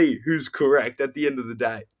will see who's correct at the end of the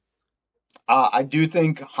day. I do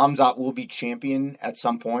think Hamzat will be champion at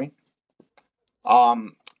some point.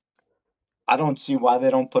 Um, I don't see why they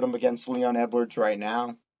don't put him against Leon Edwards right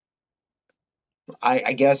now.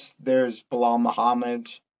 I guess there's Bilal Muhammad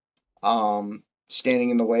standing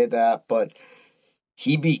in the way of that, but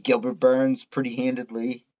he beat Gilbert Burns pretty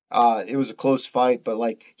handedly. It was a close fight, but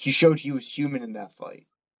like he showed he was human in that fight.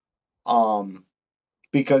 Um,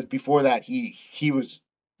 because before that he was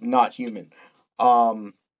not human.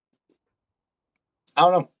 Um, I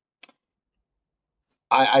don't know.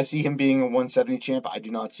 I see him being a 170 champ. I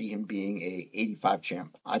do not see him being a 85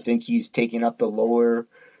 champ. I think he's taking up the lower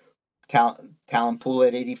talent pool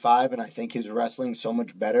at 85, and I think his wrestling so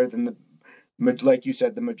much better than like you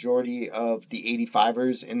said, the majority of the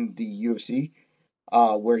 85ers in the UFC,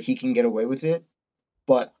 where he can get away with it.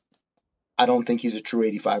 But I don't think he's a true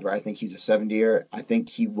 85er. I think he's a 70er. I think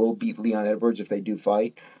he will beat Leon Edwards if they do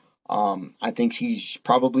fight. I think he's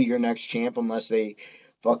probably your next champ unless they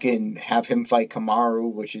fucking have him fight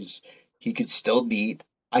Kamaru, which is he could still beat.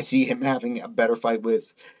 I see him having a better fight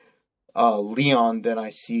with Leon than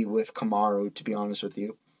I see with Kamaru, to be honest with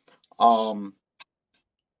you. Um,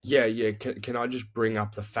 Yeah. Can I just bring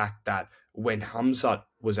up the fact that when Hamzat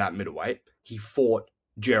was at middleweight, he fought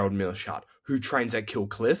Gerald Milshart, who trains at Kill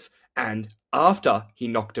Cliff, and after he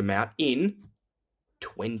knocked him out in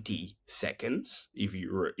 20 seconds, if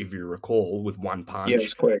you recall, with one yeah, punch,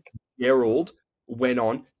 it's quick. Gerald went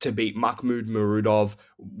on to beat Mahmoud Murudov,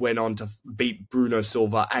 went on to beat Bruno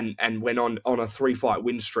Silva, and went on a 3 fight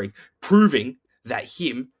win streak, proving that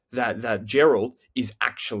Gerald is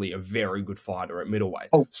actually a very good fighter at middleweight.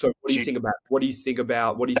 Oh, So shit. what do you think I think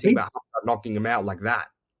about knocking him out like that?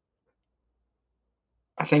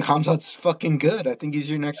 I think Hamzat's fucking good. I think he's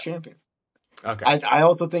your next champion. Okay, I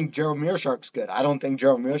also think Gerald Mearshark's good. I don't think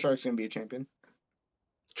Gerald Mearshark's gonna be a champion.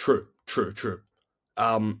 true.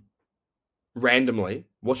 Um, randomly,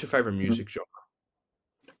 what's your favorite Mhm. music genre?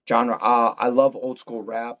 genre. I love old school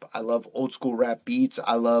rap. I love old school rap beats.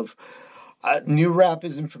 I love new rap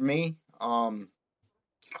isn't for me.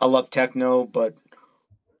 I love techno, but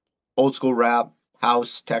old school rap,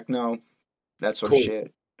 house, techno, that sort of Cool,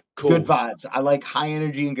 shit. Good cool, vibes. I like high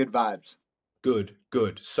energy and good vibes. good,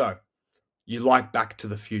 good. So you like Back to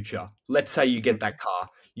the Future. Let's say you Mhm. get that car,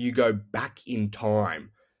 you go back in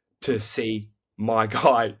time to see my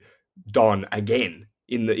guy Don again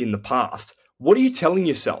in the past. What are you telling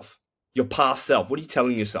yourself? Your past self. What are you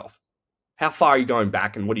telling yourself? How far are you going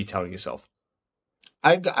back, and what are you telling yourself?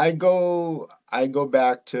 I go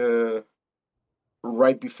back to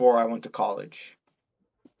right before I went to college,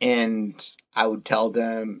 and I would tell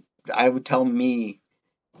them, I would tell me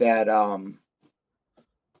that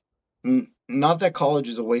not that college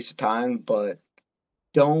is a waste of time, but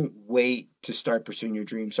don't wait to start pursuing your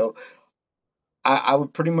dream. So I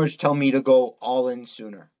would pretty much tell me to go all in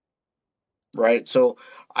sooner, right? So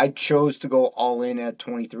I chose to go all in at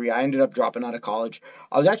 23. I ended up dropping out of college.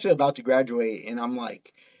 I was actually about to graduate, and I'm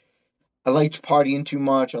like, I liked partying too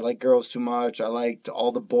much. I liked girls too much. I liked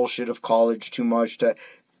all the bullshit of college too much.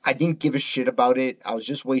 I didn't give a shit about it. I was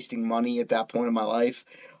just wasting money at that point in my life.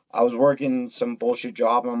 I was working some bullshit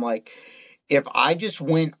job, and I'm like, if I just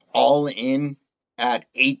went all in at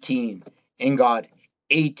 18 and got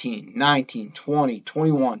 18, 19, 20,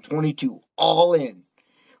 21, 22, all in,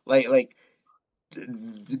 like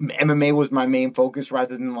MMA was my main focus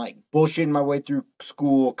rather than like bullshitting my way through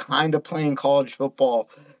school, kind of playing college football,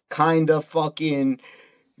 kind of fucking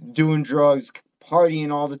doing drugs,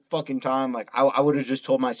 partying all the fucking time. Like I would have just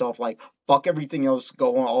told myself like fuck everything else,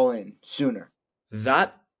 go all in sooner.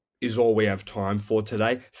 That is all we have time for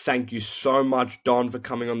today. Thank you so much, Don, for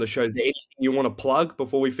coming on the show. Is there anything you want to plug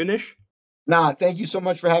before we finish? Nah, thank you so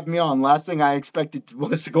much for having me on. Last thing I expected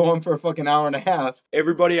was to go on for a fucking hour and a half.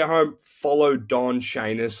 Everybody at home, follow Don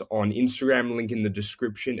Shainis on Instagram, link in the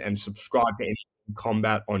description, and subscribe to Anything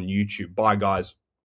Combat on YouTube. Bye, guys.